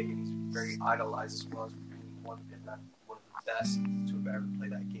very big and he's very idolized as well as being one of the best to have ever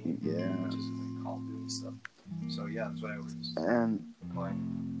played that game. Yeah, which is like Call of Duty stuff. So yeah, that's what I was. And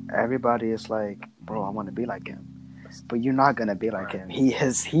everybody is like, bro, I want to be like him. But you're not gonna be like him. He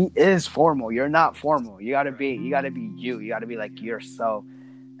is formal. You're not formal. You gotta be you. You gotta be like yourself.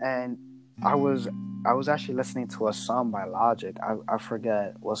 And I was actually listening to a song by Logic. I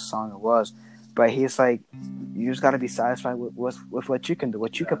forget what song it was, but he's like, you just gotta be satisfied with what you can do,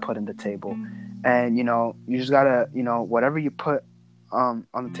 what you can put in the table, and you know, you just gotta, you know, whatever you put on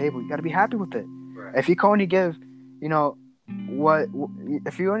the table, you gotta be happy with it. Right. If you can only give, you know,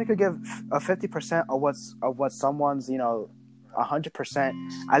 if you only could give a 50% of what someone's, you know,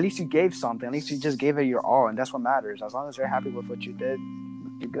 100%, at least you gave something. At least you just gave it your all, and that's what matters. As long as you're happy with what you did,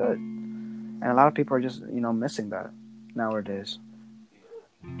 you're good. And a lot of people are just, you know, missing that nowadays.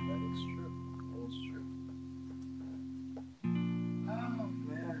 Yeah, that is true. Oh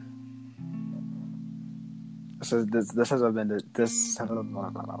man. This has been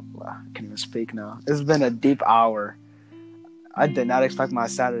I can't even speak now. This has been a deep hour. I did not expect my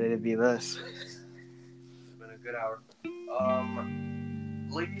Saturday to be this. It's been a good hour.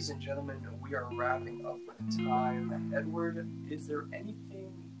 Ladies and gentlemen, we are wrapping up for the time. Edward, is there any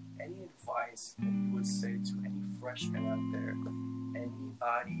advice that you would say to any freshman out there?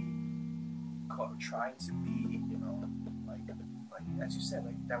 Anybody trying to be, you know, like as you said,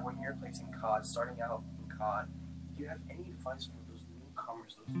 like that one year placing COD, starting out in COD. Do you have any advice for those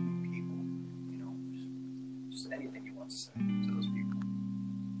newcomers, those new people? You know, just anything you want to say to those people.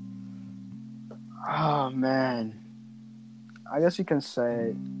 Oh man, I guess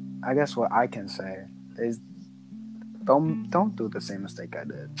what I can say is don't do the same mistake I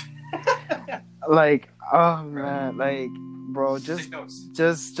did. Like, oh man, like, bro, just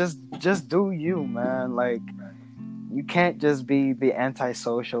do you, man. Like, you can't just be the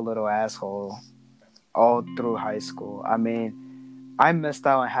antisocial little asshole all through high school. I mean, I missed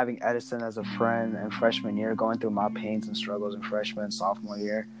out on having Edison as a friend in freshman year, going through my pains and struggles in freshman and sophomore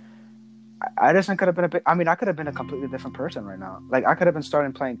year. Edison could have been I could have been a completely different person right now. Like, I could have been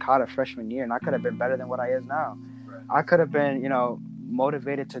starting playing COD freshman year, and I could have been better than what I is now. Right. I could have been, you know,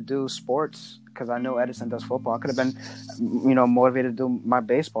 motivated to do sports because I know Edison does football. I could have been, you know, motivated to do my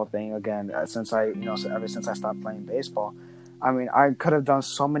baseball thing again ever since I stopped playing baseball. I mean, I could have done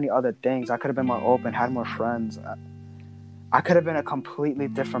so many other things. I could have been more open, had more friends. I could have been a completely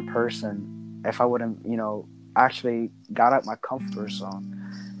different person if I wouldn't, actually got out my comfort zone.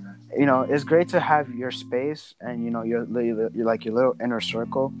 It's great to have your space and your like your little inner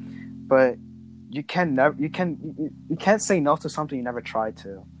circle, but you can't say no to something you never tried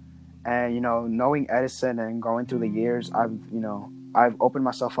to. And knowing Edison and going through the years, I've opened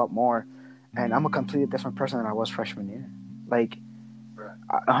myself up more, and I'm a completely different person than I was freshman year. Like,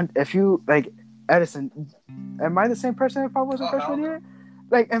 if you like Edison, am I the same person if I was in freshman year?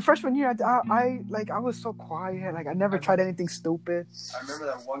 Like in freshman year, I was so quiet. Like I never tried anything stupid. I remember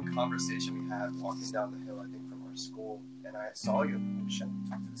that one conversation we had walking down the hill, I think from our school, and I saw you. Oh shit,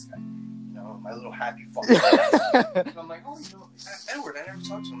 talk to this guy. My little happy fucking. And I'm like, oh, Edward, I never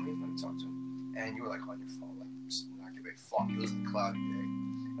talked to him. Let me talk to him. And you were like on your phone, like, just not give a fuck. It was a cloudy day.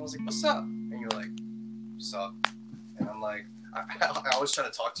 And I was like, what's up? And you were like, what's up? And I'm like, I was trying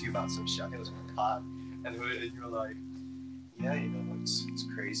to talk to you about some shit. I think it was on pod. And you were like, yeah, it's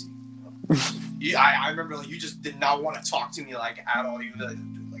crazy. I remember like, you just did not want to talk to me like at all. You were like,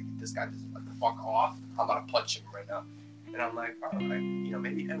 dude, like this guy just like fuck off. I'm about to punch him right now. And I'm like, all right,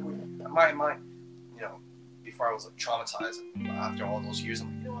 maybe Edward, my, before I was like traumatized after all those years,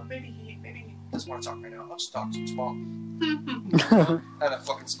 I'm like, what, maybe he doesn't want to talk right now. I'll just talk to him small. Had a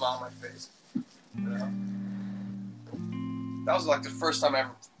fucking smile on my face. That was like the first time I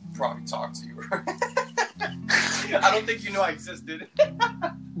ever probably talked to you. I don't think you knew I existed.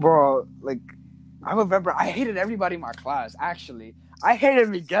 Bro, like, I remember I hated everybody in my class, actually. I hated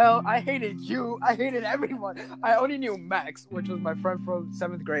Miguel, I hated you, I hated everyone. I only knew Max, which was my friend from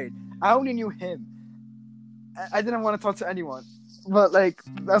 7th grade. I only knew him. I didn't want to talk to anyone. But, like,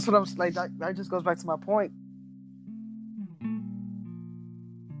 that's what I'm, like, that just goes back to my point.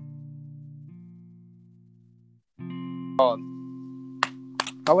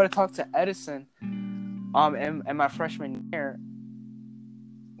 If I would have talked to Edison, in my freshman year,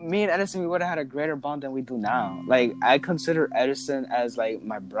 me and Edison, we would have had a greater bond than we do now. Like, I consider Edison as, like,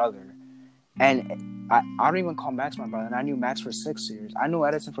 my brother. And I don't even call Max my brother. And I knew Max for 6 years. I knew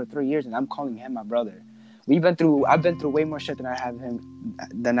Edison for 3 years, and I'm calling him my brother. I've been through way more shit than I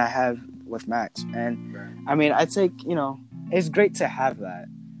have with Max. And, I mean, I take, it's great to have that.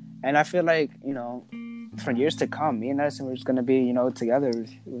 And I feel like, for years to come, me and Edison were just going to be, together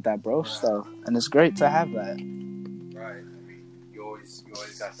with that bro stuff. And it's great to have that. Right. You always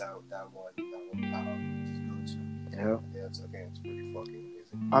got that one power you just go to. Yeah. Yeah, it's okay. It's pretty fucking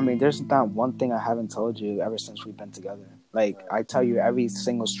amazing. I mean, there's not one thing I haven't told you ever since we've been together. Like, I tell you every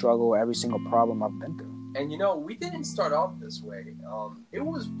single struggle, every single problem I've been through. And we didn't start off this way. It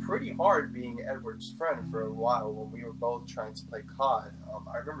was pretty hard being Edward's friend for a while when we were both trying to play COD.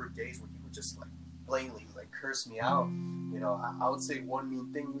 I remember days when you would just like blatantly like curse me out. I would say one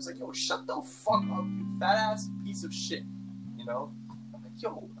mean thing. He was like, "Yo, shut the fuck up, you fat ass piece of shit." I'm like,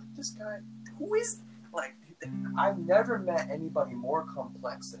 "Yo, like this guy, who is like?" I've never met anybody more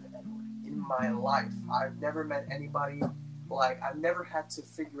complex than Edward in my life. I've never met anybody like I've never had to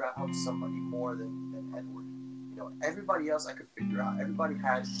figure out somebody more than Edward. Everybody else I could figure out. Everybody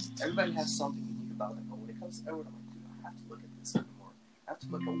has something unique about them. But when it comes to Edward, I'm like, dude, I have to look at this anymore. I have to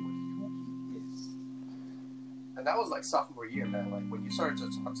look at who he is. And that was like sophomore year, man. Like when you started to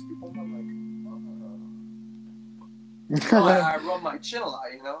talk to people, I'm like, I run my chin a lot,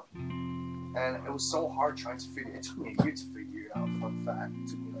 And it was so hard trying to figure it. It took me a year to figure it out. Fun fact, it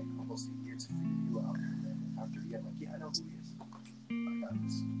took me like almost a year to figure you out. And then after a year, I'm like, yeah, I know who he is. I got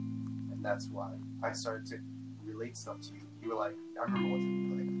this. And that's why I started to relate stuff to you. You were like, I remember one time you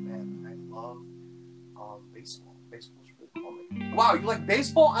were like, man, I love baseball. Baseball's really cool. Like, wow, you like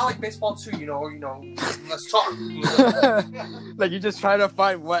baseball? I like baseball too. Let's talk. Like you just trying to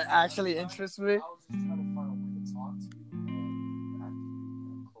find what actually interests me. I was just trying to find a way to talk to you, and you had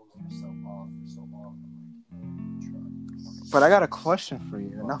to close yourself off for so long. I'm like, But I got a question for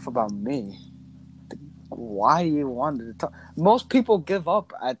you. Enough about me. Why do you want to talk? Most people give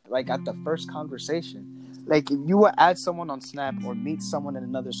up at the first conversation. Like if you would add someone on Snap or meet someone in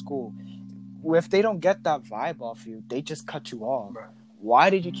another school, if they don't get that vibe off you, they just cut you off. Right. Why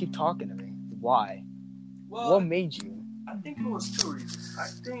did you keep talking to me? Why? Well, what made you? I think it was 2 reasons.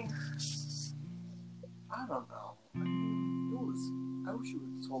 I don't know. I wish you would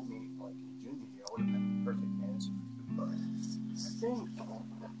have told me like in junior year. I would have had the perfect answer for you. But I think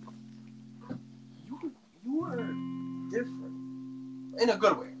you were different in a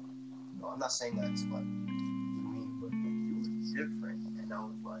good way. I'm not saying that to like me, but you were different, and I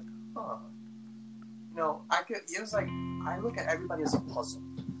was like, huh. It was like I look at everybody as a puzzle.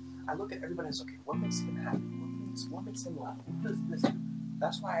 I look at everybody as, okay, what makes him happy? What things. What makes them laugh? What does this do?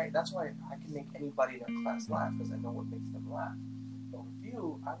 That's why I can make anybody in our class laugh, because I know what makes them laugh. But with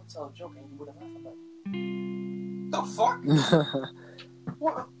you, I would tell a joke and you wouldn't laugh. I'm like, the fuck?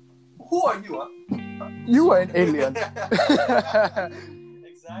 What? Who are you? You are an alien.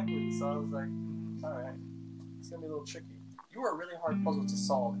 Exactly. So I was like, all right, it's gonna be a little tricky. You were a really hard puzzle to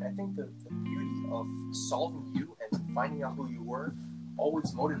solve, and I think the beauty of solving you and finding out who you were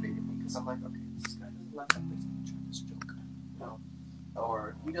always motivated me, because I'm like, okay, this guy doesn't like that place. Let me try this joke,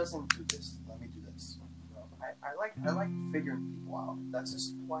 or he doesn't do this. Let me do this. I like figuring people out. That's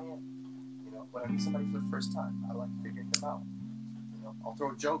just who I am. When I meet somebody for the first time, I like figuring them out. I'll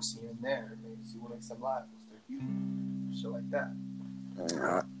throw jokes here and there, maybe see what makes them laugh, what's their humor, shit like that.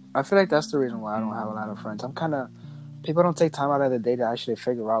 I feel like that's the reason why I don't have a lot of friends. People don't take time out of the day to actually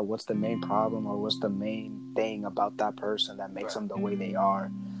figure out what's the main problem or what's the main thing about that person that makes them the way they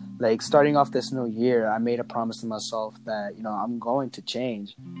are. Like, starting off this new year, I made a promise to myself that, I'm going to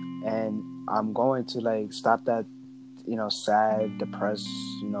change, and I'm going to, like, stop that, sad, depressed,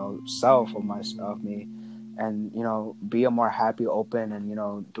 self of me, and, be a more happy, open,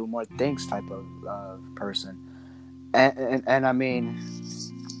 and, do more things type of person. And I mean,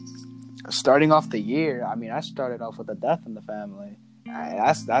 starting off the year, I started off with a death in the family.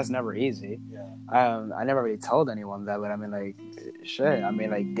 That's never easy. Yeah. I never really told anyone that, but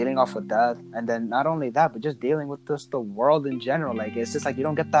dealing off with death, and then not only that, but just dealing with just the world in general. Like, it's just like you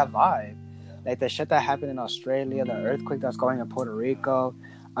don't get that vibe. Like the shit that happened in Australia, the earthquake that's going in Puerto Rico.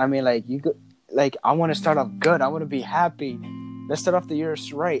 I want to start off good. I want to be happy. Let's start off the year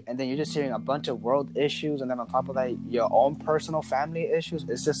right, and then you're just hearing a bunch of world issues, and then on top of that, your own personal family issues.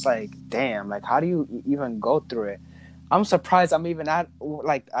 It's just like, damn, like, how do you even go through it? I'm surprised I'm even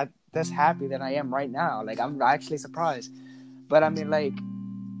this happy than I am right now. Like, I'm actually surprised. But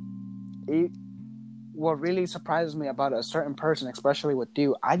what really surprises me about a certain person, especially with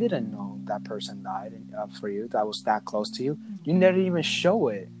you, I didn't know that person died for you. That was that close to you. You never even show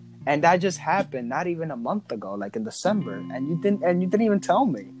it. And that just happened not even a month ago, like in December, and you didn't even tell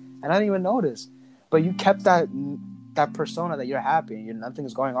me, and I didn't even notice. But you kept that persona that you're happy and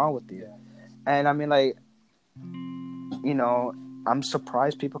nothing's going on with you. And I'm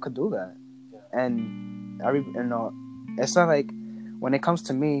surprised people could do that. And it's not like when it comes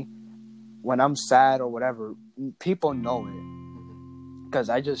to me, when I'm sad or whatever, people know it because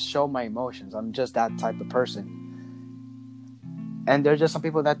I just show my emotions. I'm just that type of person. And there's just some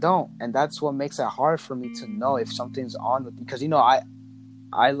people that don't, and that's what makes it hard for me to know if something's on with you. Because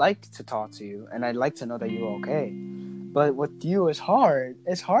I like to talk to you, and I like to know that you're okay. But with you, it's hard.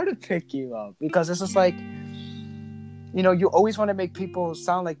 It's hard to pick you up because it's just like, you always want to make people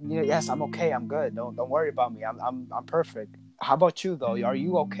sound like, yes, I'm okay, I'm good. Don't worry about me. I'm perfect. How about you though? Are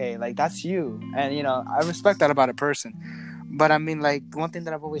you okay? Like, that's you. And I respect that about a person. But one thing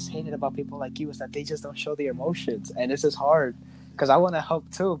that I've always hated about people like you is that they just don't show their emotions, and it's just hard. Because I want to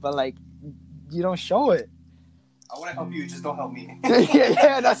help too, but you don't show it. I want to help you, just don't help me.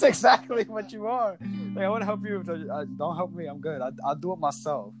 yeah, that's exactly what you are. Like, I want to help you, don't help me. I'm good. I'll do it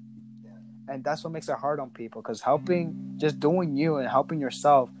myself. Yeah. And that's what makes it hard on people. Because just doing you and helping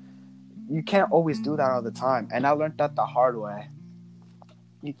yourself, you can't always do that all the time. And I learned that the hard way.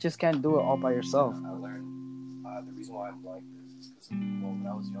 You just can't do it all by yourself. I learned the reason why I'm like this is because when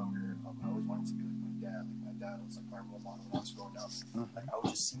I was younger, I always wanted to be like my dad. Like, my dad was like my role model when I was growing up. Like, I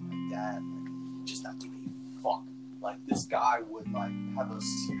would just see my dad, just not give a fuck. Like, this guy would have a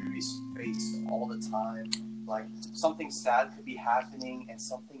serious face all the time. Like, something sad could be happening and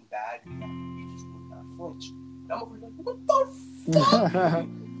something bad could happen. He just would not flinch. And I'm over here like, what the fuck?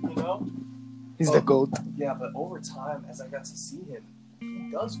 He's the GOAT. Yeah, but over time, as I got to see him,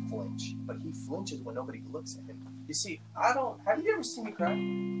 he does flinch, but he flinches when nobody looks at him. You see, have you ever seen me cry?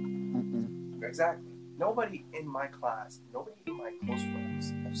 Mm-mm. Exactly. Nobody in my class, nobody in my close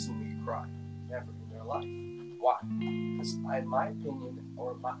friends have seen me cry. Never in their life. Why? Because in my opinion,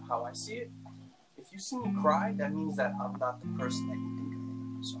 or how I see it, if you see me cry, that means that I'm not the person that you think I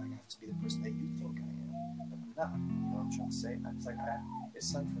am. So I have to be the person that you think I am, but I'm not. You know what I'm trying to say?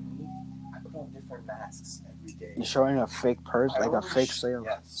 It's like for me, I put on different masks every day. You're showing a fake person, like a fake self.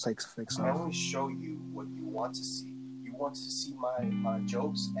 Yes. Fake self. I only show you what you want to see. You want to see my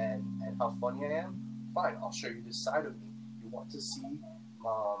jokes and how funny I am? Fine, I'll show you this side of me. You want to see, I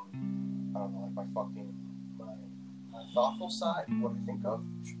don't know, like my thoughtful side, what I think of?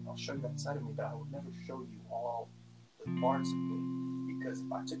 I'll show you that side of me, but I will never show you all the parts of me. Because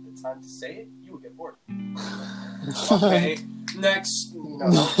if I took the time to say it, you would get bored. Okay, next.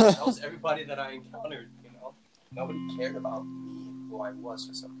 That was everybody that I encountered, Nobody cared about me and who I was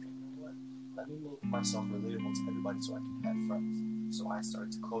or something. You know what? let me make myself relatable to everybody so I can have friends. So I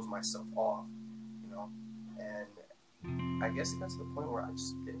started to close myself off, you know, and I guess it got to the point where I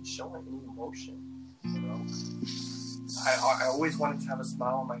just didn't show any emotion, you know. I always wanted to have a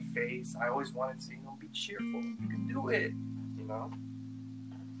smile on my face. I always wanted to, you know, be cheerful. You can do it, you know.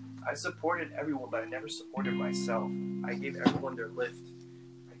 I supported everyone, but I never supported myself. I gave everyone their lift.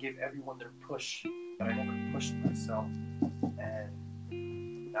 I gave everyone their push, but I never pushed myself.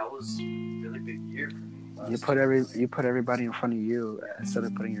 And that was a really big year for me. You put everybody in front of you instead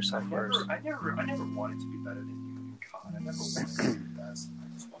of putting yourself first. I never wanted to be better than you in COD. I never wanted to be the best.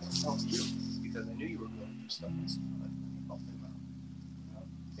 I just wanted to help you because I knew you were going through stuff. And so let me help him out. You know,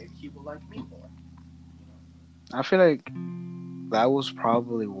 maybe he will like me more. You know? I feel like that was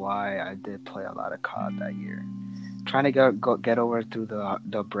probably why I did play a lot of COD that year. Trying to get over through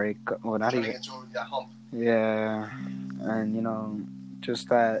the break. Well, not even. Get over that hump. Yeah, and you know, just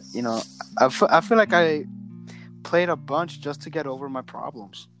that, you know, I feel like I played a bunch just to get over my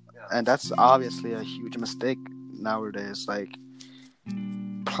problems, and that's obviously a huge mistake nowadays. Like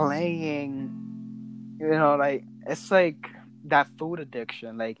playing, you know, like it's like that food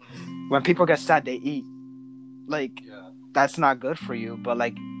addiction. Like when people get sad, they eat. Like that's not good for you, but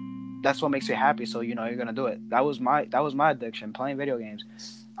like that's what makes you happy. So you know you're gonna do it. That was my addiction, playing video games.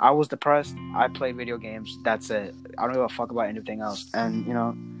 I was depressed. I played video games. That's it. I don't give a fuck about anything else. And you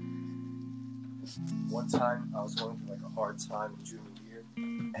know, one time I was going through like a hard time in junior year,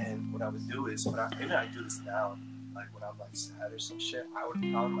 and what I would do is, even I do this now, like when I'm like sad or some shit, I would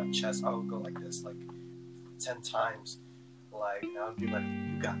pound my chest. I would go like this, like 10 times, like, and I would be like,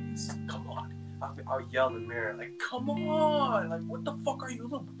 "You got this. Come on." I'll yell in the mirror, like, "Come on! Like, what the fuck are you,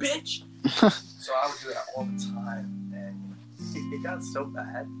 little bitch?" So I would do that all the time, and it got so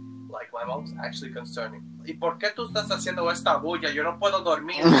bad. Like, my mom was actually concerned. ¿Y por qué tú estás haciendo esta bulla? Yo no puedo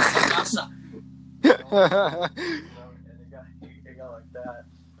dormir en esta casa. You know, and it got like that.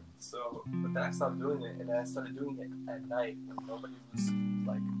 So, but then I stopped doing it, and then I started doing it at night when nobody was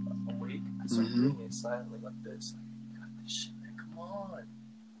like awake. I started doing it silently like this. Like, you got this shit, man. Come on.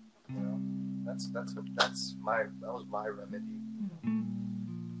 You know, that was my remedy.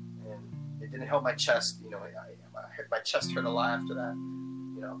 And it didn't help my chest. You know, my chest hurt a lot after that.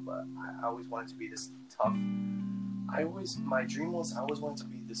 You know, but I always wanted to be this tough. My dream was I always wanted to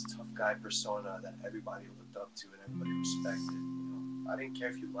be this tough guy persona that everybody looked up to and everybody respected. You know, I didn't care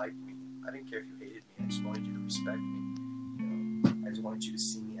if you liked me. I didn't care if you hated me. I just wanted you to respect me. You know, I just wanted you to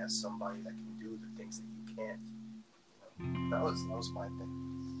see me as somebody that can do the things that you can't. You know, that was my thing.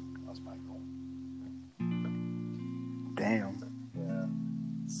 That was my goal. Damn. Yeah.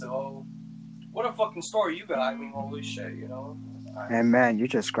 So, what a fucking story you got. I mean, holy shit, you know. And man, you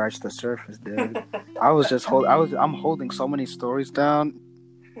just scratched the surface, dude. I'm holding so many stories down.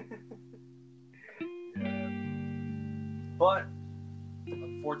 Yeah. But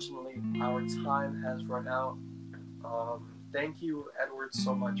unfortunately, our time has run out. Thank you, Edward,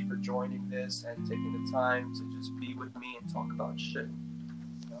 so much for joining this and taking the time to just be with me and talk about shit.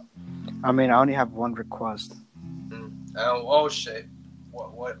 I mean, I only have one request. Oh shit!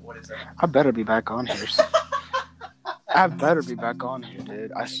 What is that? I better be back on here. I better be back on here,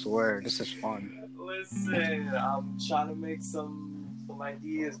 dude. I swear, this is fun. Listen, I'm trying to make some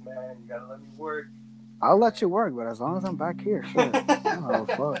ideas, man. You gotta let me work. I'll let you work, but as long as I'm back here, shit. I don't have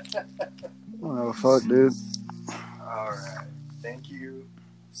a fuck. I don't have a fuck, dude. Alright. Thank you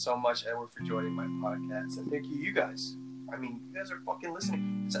so much, Edward, for joining my podcast. And thank you guys. I mean, you guys are fucking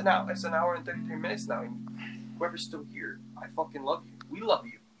listening. It's an hour and 33 minutes now. And whoever's still here, I fucking love you. We love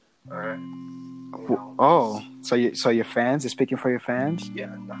you. Alright? You know, oh, so your fans? You're speaking for your fans?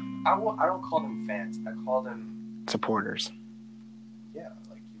 Yeah, no, I don't call them fans. I call them supporters. Yeah,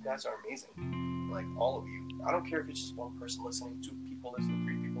 like you guys are amazing. Like all of you. I don't care if it's just one person listening, 2 people listening,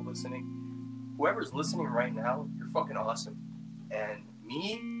 3 people listening. Whoever's listening right now, you're fucking awesome. And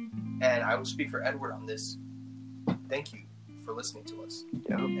me, and I will speak for Edward on this. Thank you for listening to us.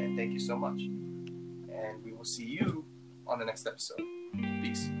 Yep. And thank you so much. And we will see you on the next episode.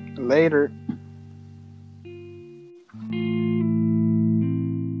 Peace. Later.